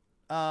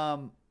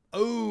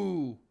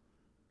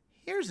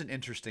here's an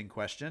interesting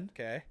question.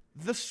 Okay.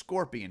 The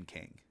Scorpion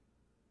King.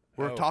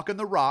 We're Oh. talking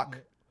The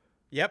Rock.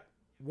 Yep.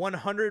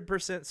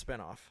 100%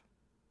 spinoff.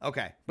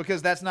 Okay.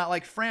 Because that's not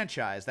like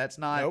franchise. That's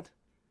not Nope.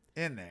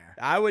 in there.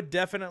 I would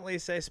definitely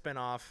say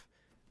spinoff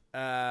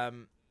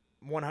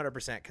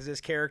 100% because his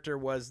character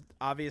was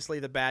obviously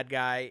the bad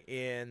guy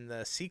in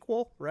the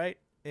sequel, right?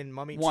 In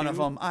Mummy 2. One of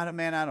them. I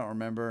don't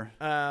remember.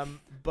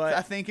 But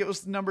I think it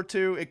was number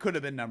 2. It could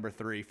have been number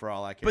 3 for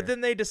all I care. But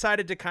then they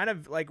decided to kind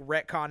of like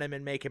retcon him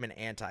and make him an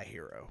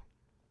anti-hero.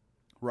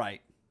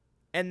 right.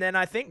 And then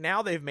I think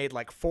now they've made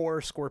like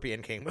 4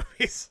 Scorpion King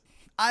movies.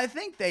 I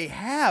think they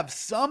have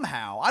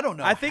somehow. I don't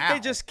know. I think how. they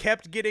just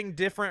kept getting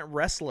different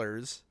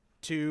wrestlers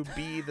to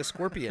be the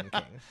Scorpion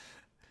King.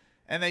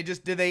 And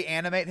did they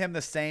animate him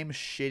the same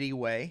shitty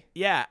way?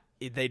 Yeah,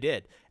 they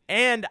did.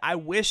 And I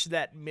wish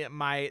that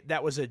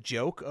that was a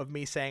joke of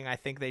me saying I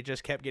think they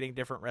just kept getting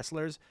different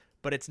wrestlers,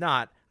 but it's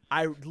not.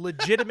 I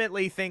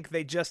legitimately think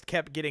they just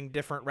kept getting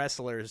different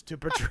wrestlers to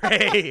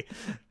portray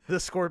the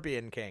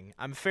Scorpion King.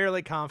 I'm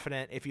fairly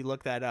confident if you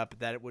look that up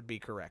that it would be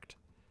correct.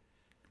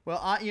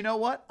 Well, you know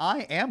what?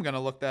 I am going to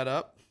look that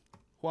up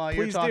while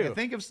you're Please talking.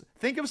 do.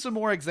 Think of some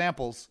more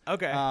examples.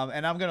 Okay.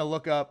 And I'm going to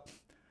look up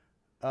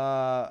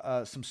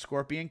some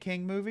Scorpion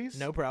King movies.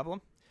 No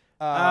problem.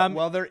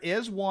 Well, there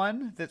is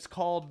one that's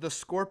called The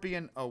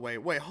Scorpion. Oh,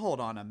 wait,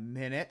 hold on a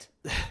minute.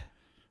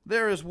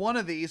 There is one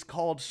of these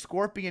called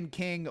Scorpion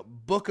King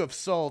Book of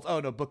Souls. Oh,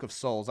 no, Book of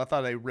Souls. I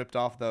thought they ripped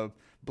off the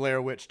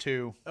Blair Witch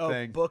 2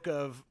 thing. Book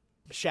of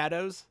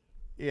Shadows.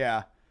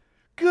 Yeah.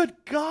 Good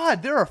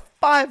God, there are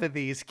 5 of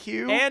these,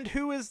 Q. And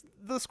who is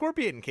the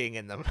Scorpion King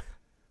in them?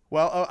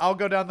 Well, I'll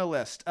go down the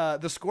list.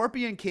 The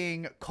Scorpion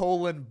King,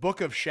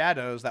 Book of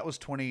Shadows. That was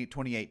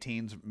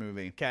 2018's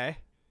movie. Okay.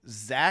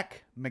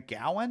 Zach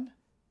McGowan?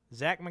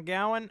 Zach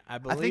McGowan, I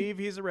believe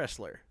he's a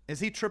wrestler. Is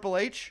he Triple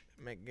H?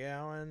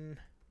 McGowan.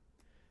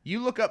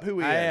 You look up who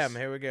he is. I am.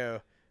 Here we go.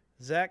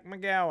 Zach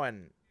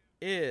McGowan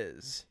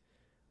is.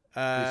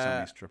 Please tell me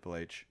he's Triple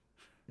H.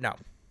 No,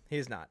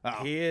 he's not.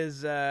 Oh. He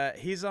is.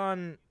 He's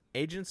on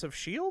Agents of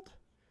S.H.I.E.L.D.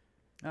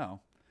 Oh,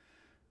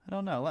 I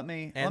don't know. Let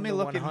me and the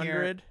look 100. in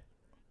here.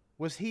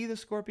 Was he the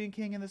Scorpion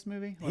King in this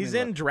movie? He's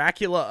in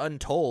Dracula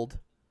Untold.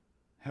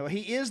 Well,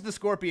 he is the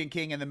Scorpion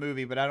King in the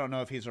movie, but I don't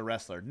know if he's a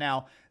wrestler.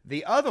 Now,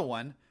 the other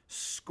one,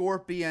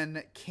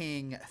 Scorpion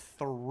King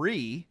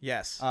 3.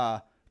 Yes.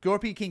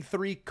 Scorpion King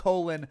 3,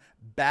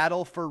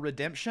 Battle for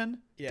Redemption.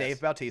 Yes.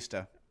 Dave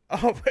Bautista.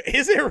 Oh,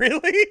 is it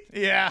really?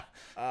 Yeah.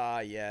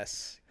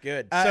 Yes.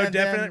 Good. So And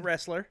definite then-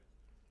 wrestler.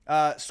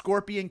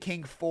 Scorpion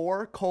King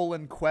 4,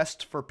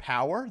 Quest for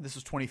Power. This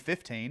is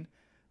 2015.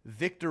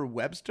 Victor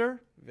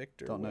Webster.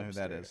 Victor. Don't know who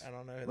that Webster. is. I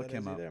don't know who Look that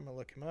is him up. either. I'm gonna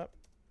look him up.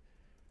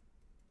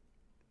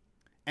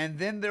 And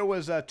then there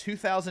was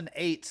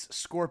 2008's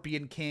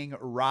Scorpion King,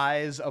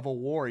 Rise of a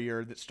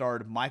Warrior that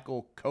starred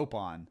Michael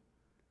Copen.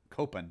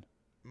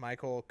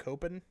 Michael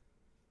Copen.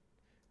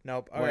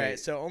 Nope. All Wait. right.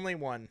 So only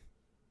one.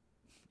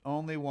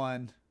 Only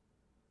one.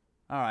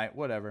 All right,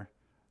 whatever.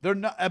 They're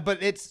not,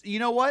 but it's, you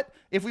know what?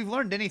 If we've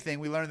learned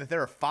anything, we learned that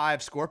there are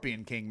 5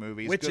 Scorpion King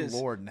movies. Good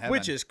Lord in heaven.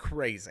 Which is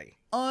crazy.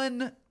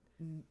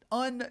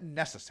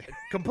 Unnecessary.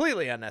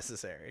 Completely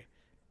unnecessary.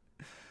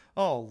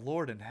 Oh,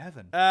 Lord in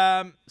heaven.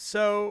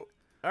 So,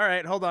 all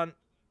right, hold on.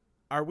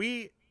 Are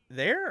we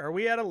there? Are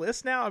we at a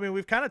list now? I mean,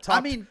 we've kind of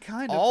talked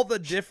kind of. all the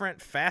different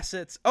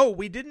facets. Oh,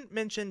 we didn't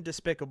mention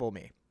Despicable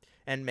Me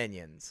and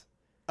Minions.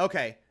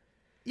 Okay.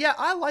 Yeah,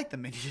 I like the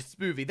Minions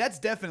movie. That's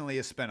definitely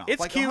a spinoff. It's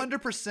like cute.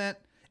 100%.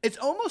 It's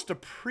almost a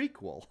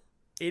prequel.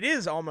 It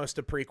is almost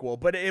a prequel,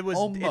 but it's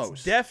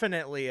Almost.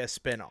 definitely a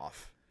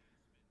spinoff.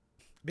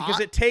 Because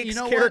it takes you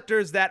know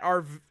characters that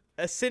are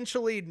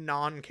essentially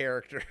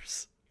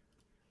non-characters.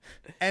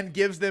 And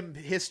gives them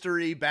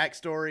history,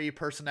 backstory,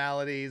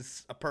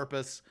 personalities, a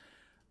purpose.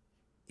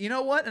 You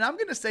know what? And I'm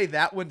going to say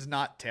that one's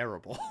not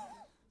terrible.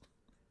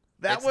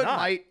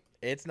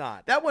 It's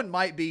not. That one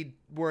might be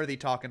worthy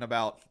talking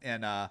about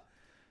in the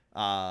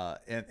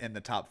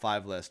top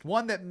 5 list.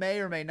 One that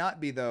may or may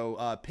not be,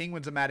 though,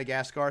 Penguins of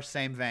Madagascar,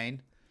 same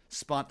vein.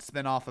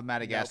 Spin-off of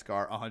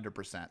Madagascar,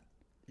 100%.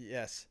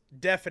 Yes,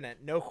 definite.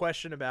 No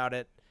question about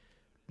it.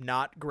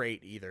 Not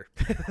great either.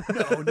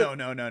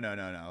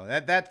 No.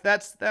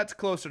 That's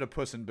closer to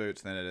Puss in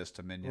Boots than it is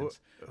to Minions.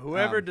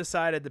 Whoever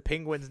decided the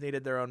Penguins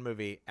needed their own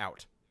movie,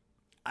 out.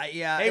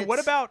 Yeah. Hey, what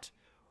about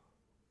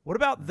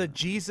the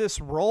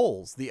Jesus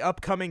Rolls, the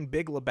upcoming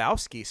Big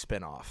Lebowski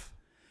spinoff?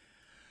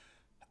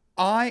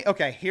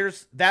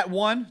 Here's that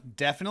one,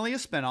 definitely a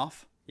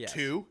spinoff. Yes.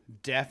 2,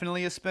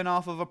 definitely a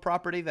spinoff of a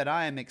property that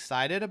I am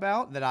excited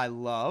about, that I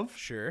love.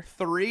 Sure.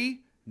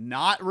 3,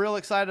 not real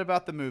excited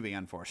about the movie,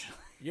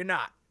 unfortunately. You're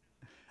not.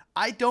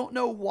 I don't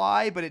know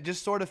why, but it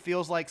just sort of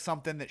feels like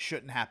something that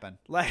shouldn't happen.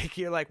 Like,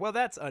 you're like, well,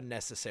 that's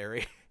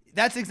unnecessary.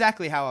 That's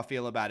exactly how I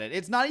feel about it.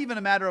 It's not even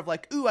a matter of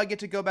like, ooh, I get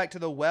to go back to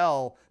the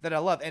well that I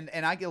love. And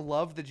I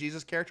love the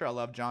Jesus character. I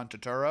love John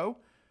Turturro.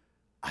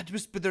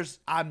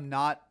 I'm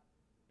not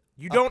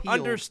You don't appealed.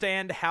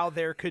 understand how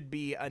there could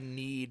be a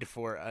need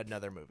for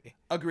another movie.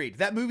 Agreed.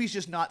 That movie's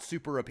just not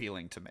super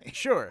appealing to me.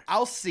 Sure.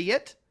 I'll see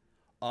it.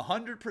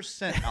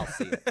 100% I'll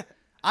see it.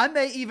 I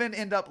may even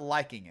end up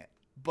liking it.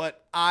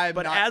 But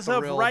not as of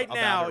thrilled right about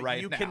now, it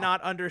right you now.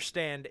 cannot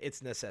understand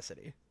its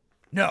necessity.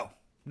 No,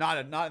 not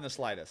in the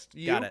slightest.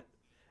 You? Got it.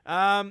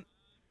 I'm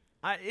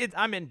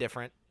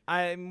indifferent.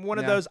 I'm one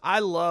of those. I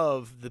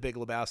love The Big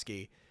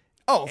Lebowski.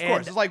 Oh, of And-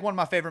 course. It's like one of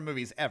my favorite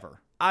movies ever.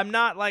 I'm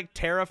not like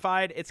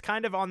terrified. It's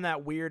kind of on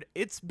that weird.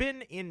 It's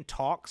been in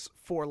talks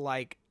for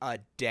like a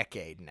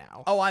decade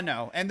now. Oh, I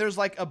know. And there's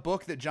like a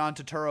book that John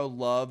Turturro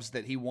loves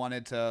that he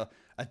wanted to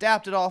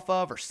adapted off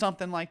of or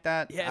something like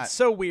that. Yeah, it's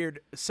so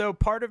weird. So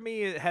part of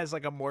me has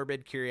like a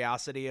morbid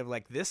curiosity of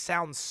like, this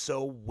sounds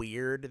so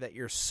weird that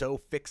you're so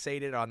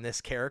fixated on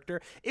this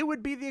character. It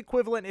would be the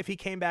equivalent if he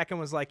came back and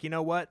was like, you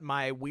know what,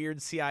 my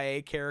weird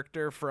CIA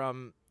character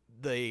from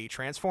the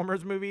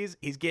Transformers movies,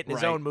 he's getting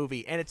his Right. own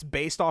movie, and it's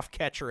based off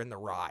Catcher in the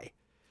Rye.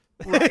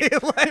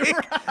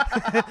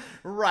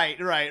 Right.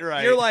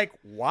 You're like,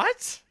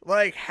 what?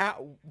 Like,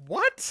 how?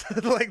 What?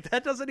 Like,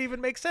 that doesn't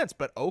even make sense.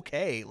 But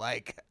okay,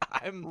 like,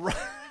 I'm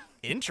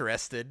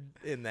interested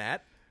in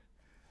that.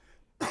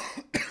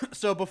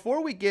 So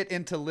before we get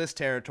into list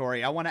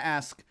territory, I want to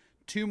ask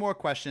 2 more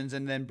questions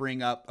and then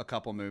bring up a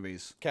couple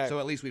movies. 'Kay. So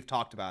at least we've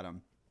talked about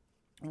them.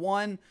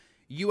 One,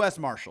 U.S.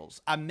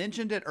 Marshals. I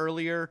mentioned it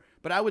earlier,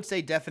 but I would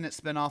say definite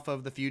spinoff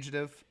of The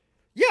Fugitive.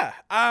 Yeah.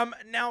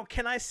 Now,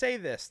 can I say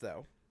this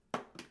though?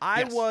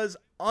 I Yes. was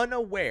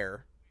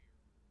unaware,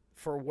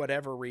 for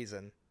whatever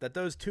reason, that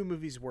those 2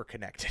 movies were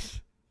connected.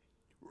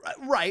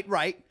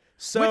 Right.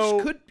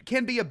 So Which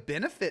can be a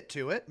benefit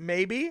to it.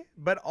 maybe,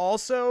 but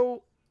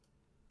also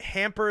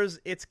hampers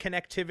its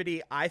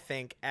connectivity, I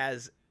think,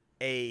 as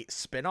a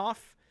spinoff,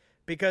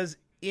 because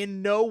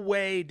in no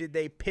way did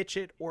they pitch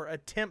it or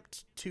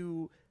attempt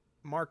to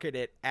market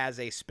it as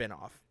a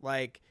spinoff.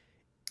 Like,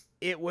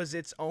 it was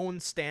its own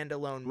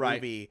standalone Right.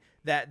 movie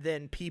that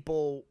then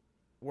people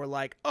were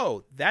like,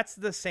 oh, that's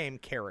the same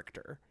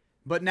character.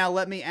 But now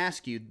let me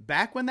ask you,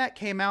 back when that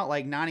came out,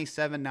 like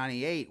 97,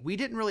 98, we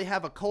didn't really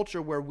have a culture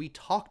where we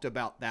talked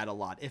about that a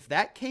lot. If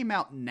that came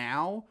out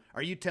now,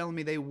 are you telling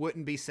me they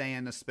wouldn't be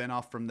saying a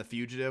spinoff from The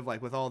Fugitive,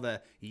 like with all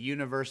the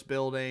universe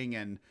building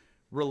and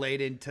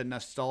related to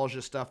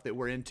nostalgia stuff that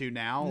we're into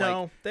now?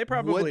 No, Like, they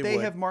probably would. They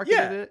have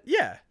marketed it?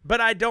 Yeah,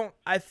 but I don't.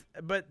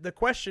 But the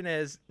question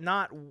is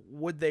not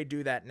would they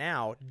do that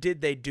now?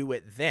 Did they do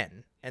it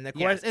then? And the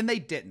Yes, question, and they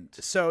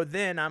didn't. so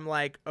then I'm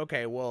like,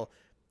 okay, well,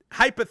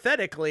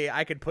 hypothetically,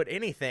 I could put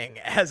anything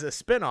as a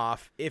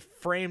spinoff if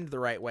framed the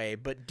right way.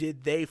 But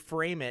did they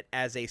frame it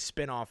as a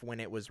spinoff when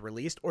it was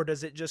released, or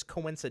does it just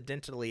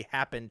coincidentally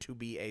happen to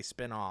be a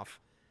spinoff?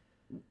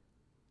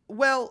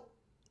 Well,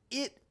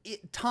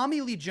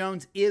 Tommy Lee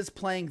Jones is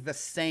playing the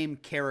same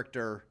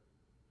character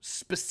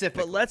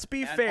specifically. But let's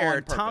be and fair, on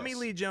purpose. Tommy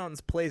Lee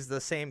Jones plays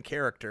the same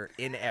character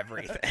in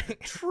everything.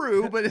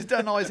 True, but it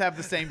doesn't always have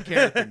the same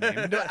character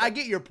name. No, I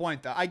get your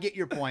point, though. I get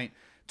your point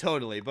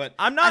totally. But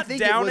I'm not I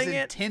think downing it it.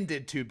 was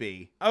intended to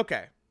be,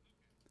 Okay.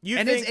 You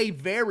and think, it's a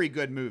very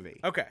good movie.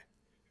 okay.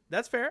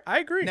 That's fair. I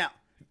agree.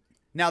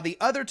 Now the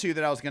other 2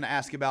 that I was going to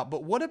ask about,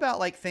 but what about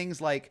like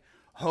things like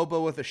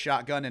Hobo with a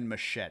Shotgun and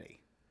Machete?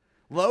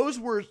 Those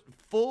were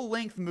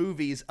full-length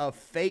movies of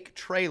fake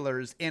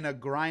trailers in a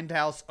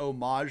Grindhouse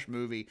homage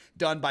movie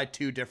done by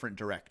 2 different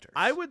directors.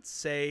 I would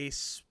say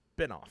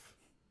spinoff.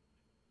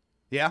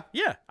 Yeah?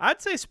 Yeah,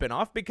 I'd say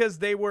spinoff because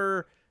they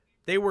were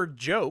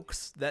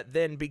jokes that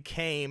then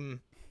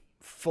became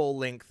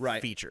full-length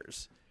Right.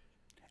 features.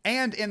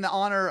 And in the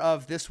honor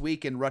of this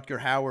week in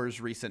Rutger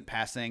Hauer's recent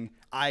passing,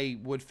 I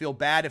would feel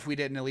bad if we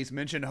didn't at least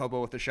mention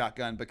Hobo with a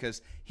Shotgun,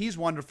 because he's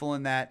wonderful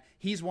in that.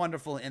 He's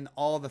wonderful in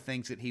all the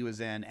things that he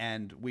was in,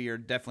 and we are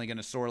definitely going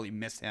to sorely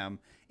miss him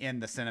in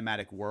the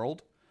cinematic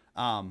world.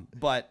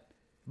 But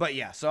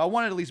yeah, so I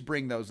wanted to at least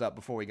bring those up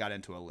before we got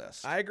into a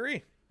list. I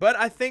agree. But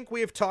I think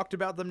we have talked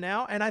about them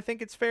now, and I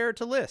think it's fair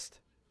to list.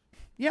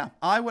 Yeah,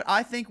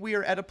 I think we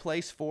are at a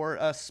place for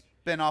a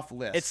spin-off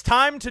list. It's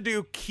time to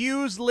do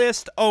Q's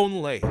list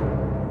only.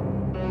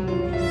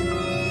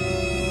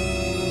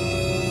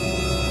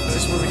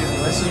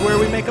 This is where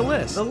we make a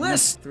list. The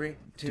list. 3,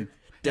 2.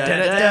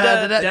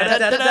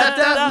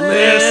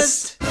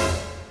 List.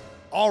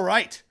 All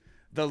right,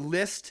 the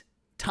list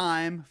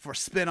time for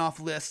spin-off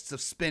lists of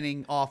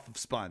spinning off of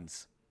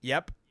spuns.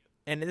 Yep.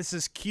 And this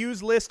is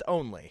Q's list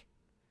only.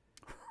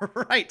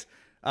 Right.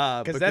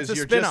 Because that's a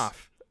you're spinoff.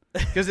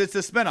 Because it's a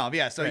spinoff,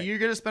 yeah. So Right. you're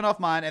going to spin off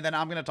mine, and then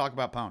I'm going to talk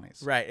about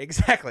ponies. Right,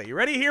 exactly. You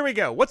ready? Here we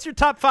go. What's your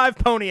top 5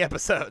 pony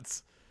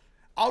episodes?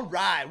 All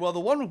right. Well, the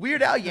one with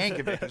Weird Al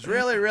Yankovic is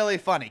really, really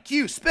funny.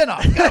 Cue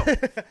spinoff.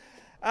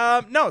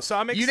 Go. No, so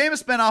I'm You name a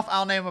spinoff,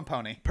 I'll name a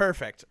pony.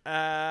 perfect.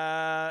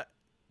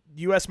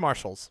 U.S.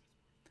 Marshals,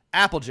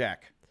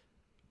 Applejack.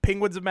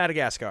 Penguins of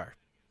Madagascar.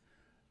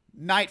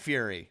 Night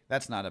Fury.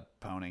 That's not a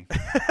pony.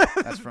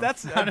 That's from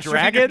That's How a to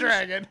Train Your dragon.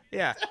 Dragon.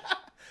 Yeah.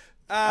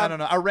 I don't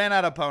know. I ran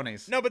out of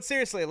ponies. No, but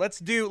seriously, let's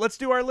do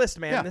our list,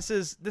 man. Yeah. This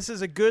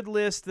is a good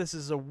list. This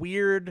is a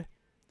weird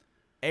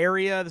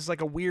area. This is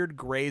like a weird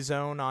gray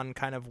zone on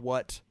kind of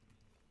what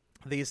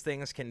these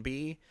things can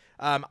be.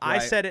 I Right.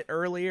 said it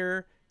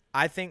earlier.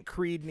 I think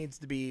Creed needs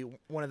to be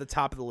one of the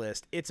top of the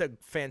list. It's a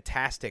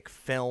fantastic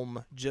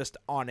film just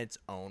on its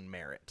own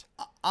merit.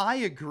 I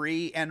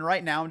agree, and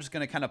right now I'm just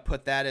going to kind of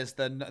put that as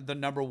the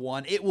number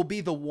one. It will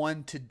be the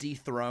one to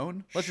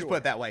dethrone. Let's just put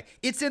it that way.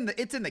 It's in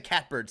the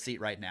catbird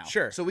seat right now.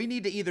 Sure. So we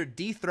need to either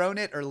dethrone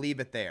it or leave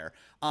it there.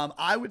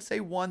 I would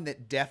say one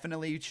that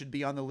definitely should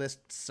be on the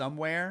list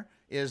somewhere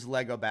is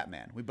Lego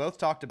Batman. We both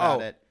talked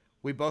about it.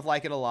 We both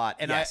like it a lot,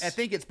 and Yes. I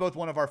think it's both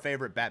one of our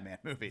favorite Batman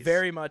movies.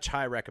 Very much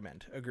high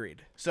recommend.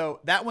 Agreed.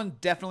 So that one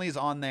definitely is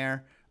on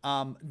there.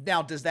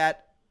 Now, does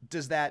that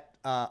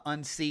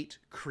unseat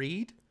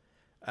Creed?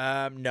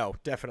 No,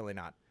 definitely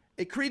not.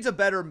 Creed's a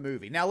better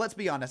movie. Now, let's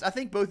be honest. I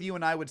think both you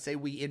and I would say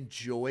we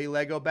enjoy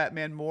Lego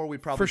Batman more. We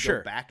probably For sure.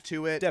 go back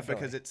to it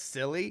Definitely. because it's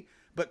silly.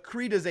 But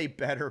Creed is a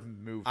better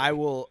movie. I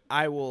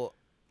will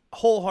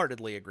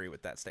wholeheartedly agree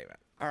with that statement.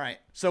 All right.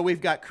 So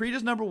we've got Creed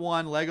as number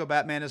 1, Lego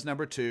Batman as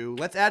number 2.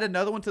 Let's add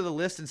another one to the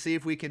list and see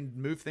if we can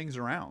move things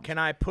around. Can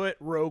I put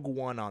Rogue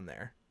One on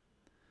there?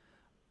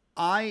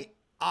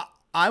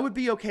 I would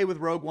be okay with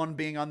Rogue One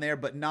being on there,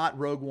 but not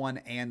Rogue One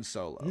and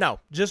Solo.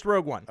 No, just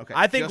Rogue One. Okay,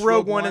 I think just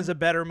Rogue Rogue One One? is a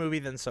better movie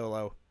than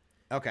Solo.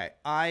 Okay,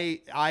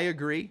 I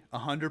agree.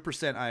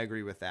 100% I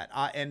agree with that.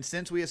 And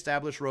since we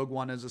established Rogue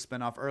One as a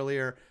spinoff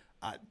earlier,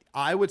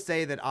 I would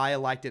say that I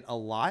liked it a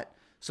lot.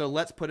 So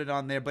let's put it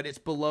on there, but it's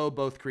below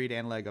both Creed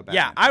and Lego Batman.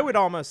 Yeah, I would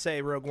almost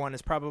say Rogue One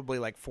is probably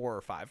like 4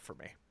 or 5 for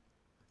me.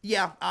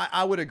 Yeah,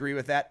 I would agree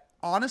with that.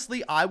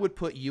 Honestly, I would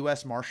put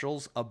U.S.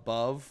 Marshals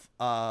above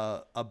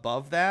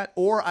that,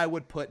 or I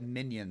would put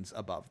Minions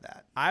above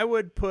that. I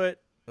would put,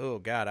 oh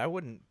God, I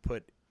wouldn't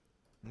put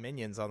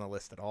Minions on the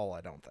list at all,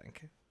 I don't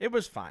think. It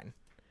was fine.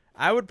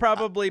 I would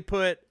probably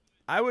put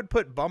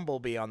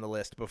Bumblebee on the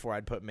list before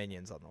I'd put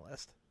Minions on the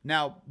list.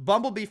 Now,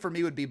 Bumblebee for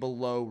me would be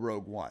below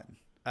Rogue One.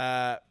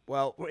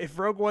 Well, if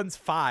Rogue One's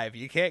 5,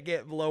 you can't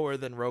get lower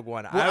than Rogue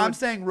One. Well, I'm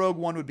saying Rogue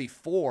One would be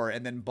 4,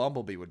 and then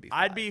Bumblebee would be 5.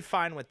 I'd be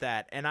fine with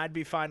that, and I'd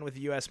be fine with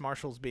U.S.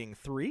 Marshals being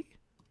 3.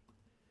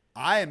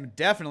 I am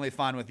definitely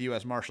fine with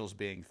U.S. Marshals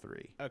being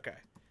 3. Okay.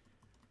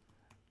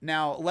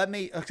 Now,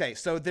 okay,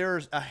 so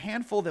there's a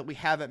handful that we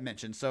haven't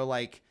mentioned. So,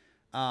 like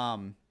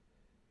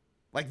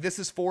This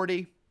Is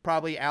 40,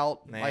 probably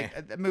out. Nah.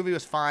 Like, the movie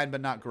was fine,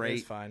 but not great.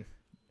 It's fine.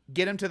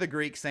 Get Him to the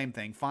Greek, same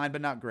thing. Fine,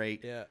 but not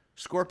great. Yeah.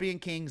 Scorpion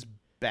King's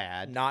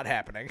bad. Not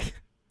happening.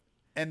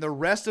 And the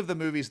rest of the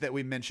movies that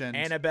we mentioned,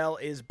 Annabelle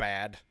is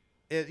bad.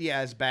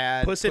 is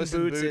bad. Puss in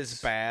Boots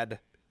is bad.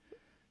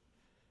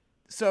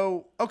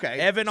 So, okay.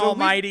 Evan so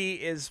Almighty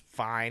is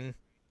fine.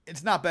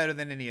 It's not better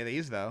than any of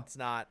these, though. It's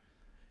not.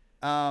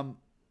 Um,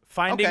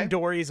 Finding okay.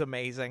 Dory's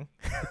amazing.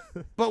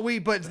 But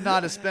it's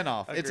not a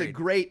spinoff. It's a Agreed.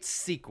 great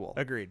sequel.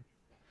 Agreed.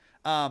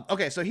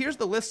 Okay, so here's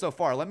the list so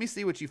far. Let me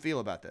see what you feel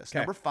about this. Okay.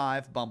 Number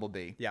 5,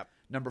 Bumblebee. Yep.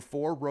 Number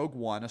 4, Rogue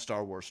One, A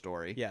Star Wars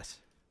Story. Yes.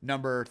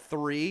 Number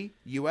 3,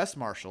 U.S.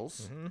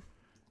 Marshals. Mm-hmm.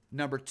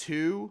 Number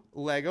 2,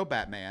 Lego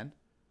Batman.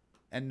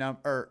 And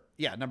number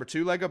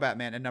 2, Lego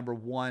Batman. And number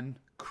 1,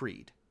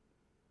 Creed.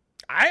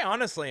 I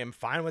honestly am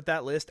fine with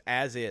that list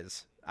as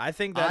is. I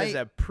think that is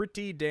a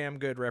pretty damn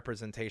good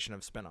representation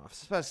of spinoffs. I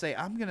was about to say,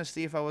 I'm going to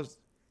see if I was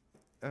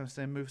going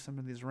to move some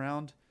of these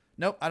around.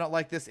 Nope, I don't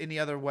like this any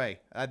other way.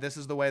 This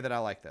is the way that I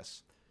like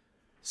this.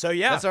 So,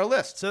 yeah. That's our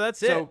list. So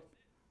that's it. So,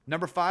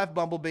 number 5,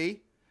 Bumblebee.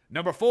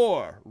 Number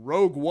 4,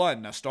 Rogue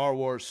One, A Star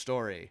Wars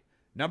Story.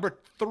 Number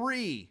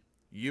 3,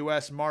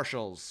 U.S.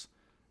 Marshals.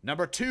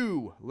 Number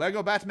 2,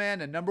 Lego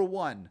Batman. And number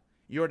 1,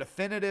 your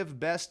definitive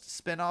best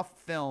spin-off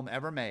film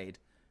ever made,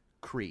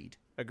 Creed.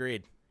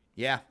 Agreed.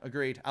 Yeah,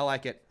 agreed. I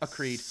like it.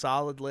 Agreed.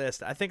 Solid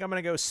list. I think I'm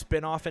going to go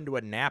spin off into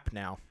a nap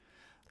now.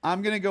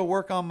 I'm gonna go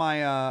work on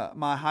my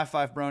my High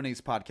Five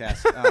Bronies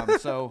podcast.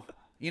 So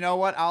you know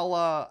what?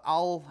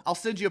 I'll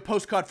send you a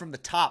postcard from the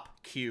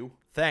top, Q.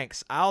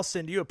 Thanks. I'll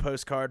send you a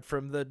postcard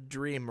from the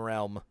dream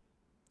realm.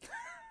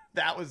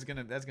 That's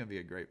gonna be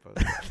a great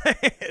postcard.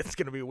 It's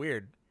going to be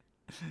weird.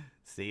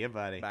 See you,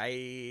 buddy.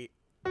 Bye.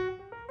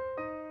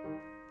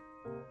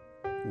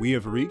 We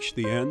have reached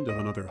the end of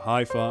another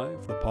High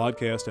Five, the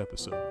podcast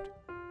episode.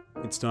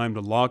 It's time to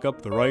lock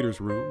up the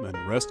writer's room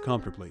and rest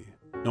comfortably,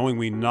 knowing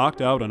we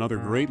knocked out another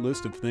great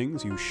list of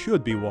things you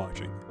should be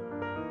watching.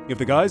 If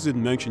the guys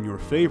didn't mention your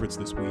favorites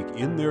this week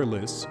in their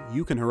lists,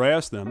 you can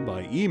harass them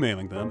by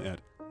emailing them at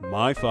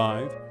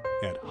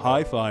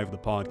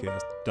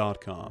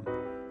myfive@highfivethepodcast.com.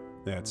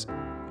 That's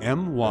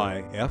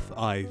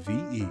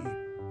MYFIVE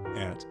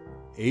at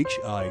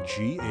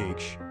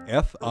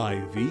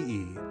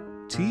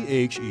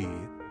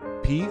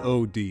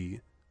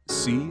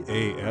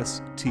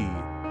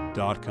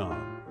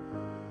HIGHFIVETHEPODCAST.com.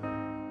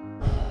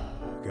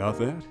 Got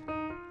that?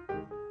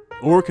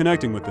 Or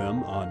connecting with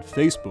them on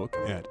Facebook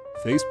at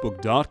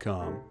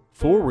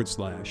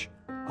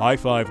facebook.com/High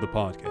Five the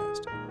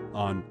Podcast,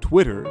 on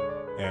Twitter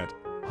at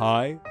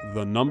High5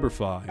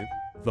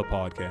 the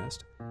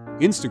Podcast,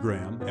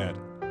 Instagram at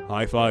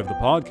High Five the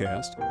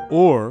Podcast,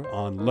 or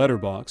on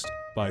Letterboxd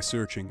by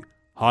searching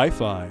High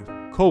Five: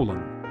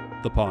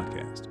 the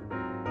Podcast.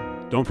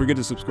 Don't forget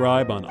to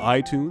subscribe on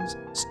iTunes,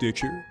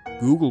 Stitcher,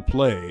 Google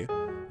Play,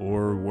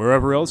 or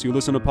wherever else you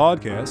listen to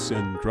podcasts,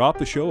 and drop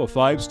the show a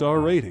 5-star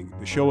rating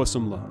to show us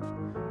some love.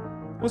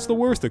 What's the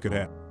worst that could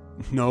happen?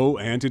 No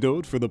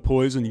antidote for the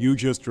poison you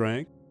just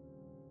drank?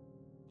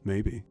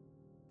 Maybe.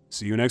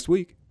 See you next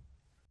week.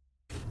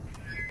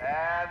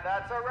 And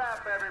that's a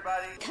wrap,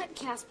 everybody. Cut,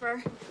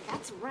 Casper.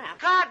 That's a wrap.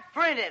 Cut!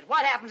 Print it!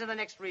 What happens in the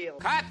next reel?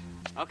 Cut!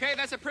 Okay,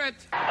 that's a print.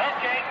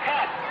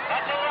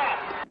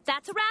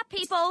 That's a wrap,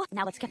 people.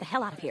 Now let's get the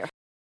hell out of here.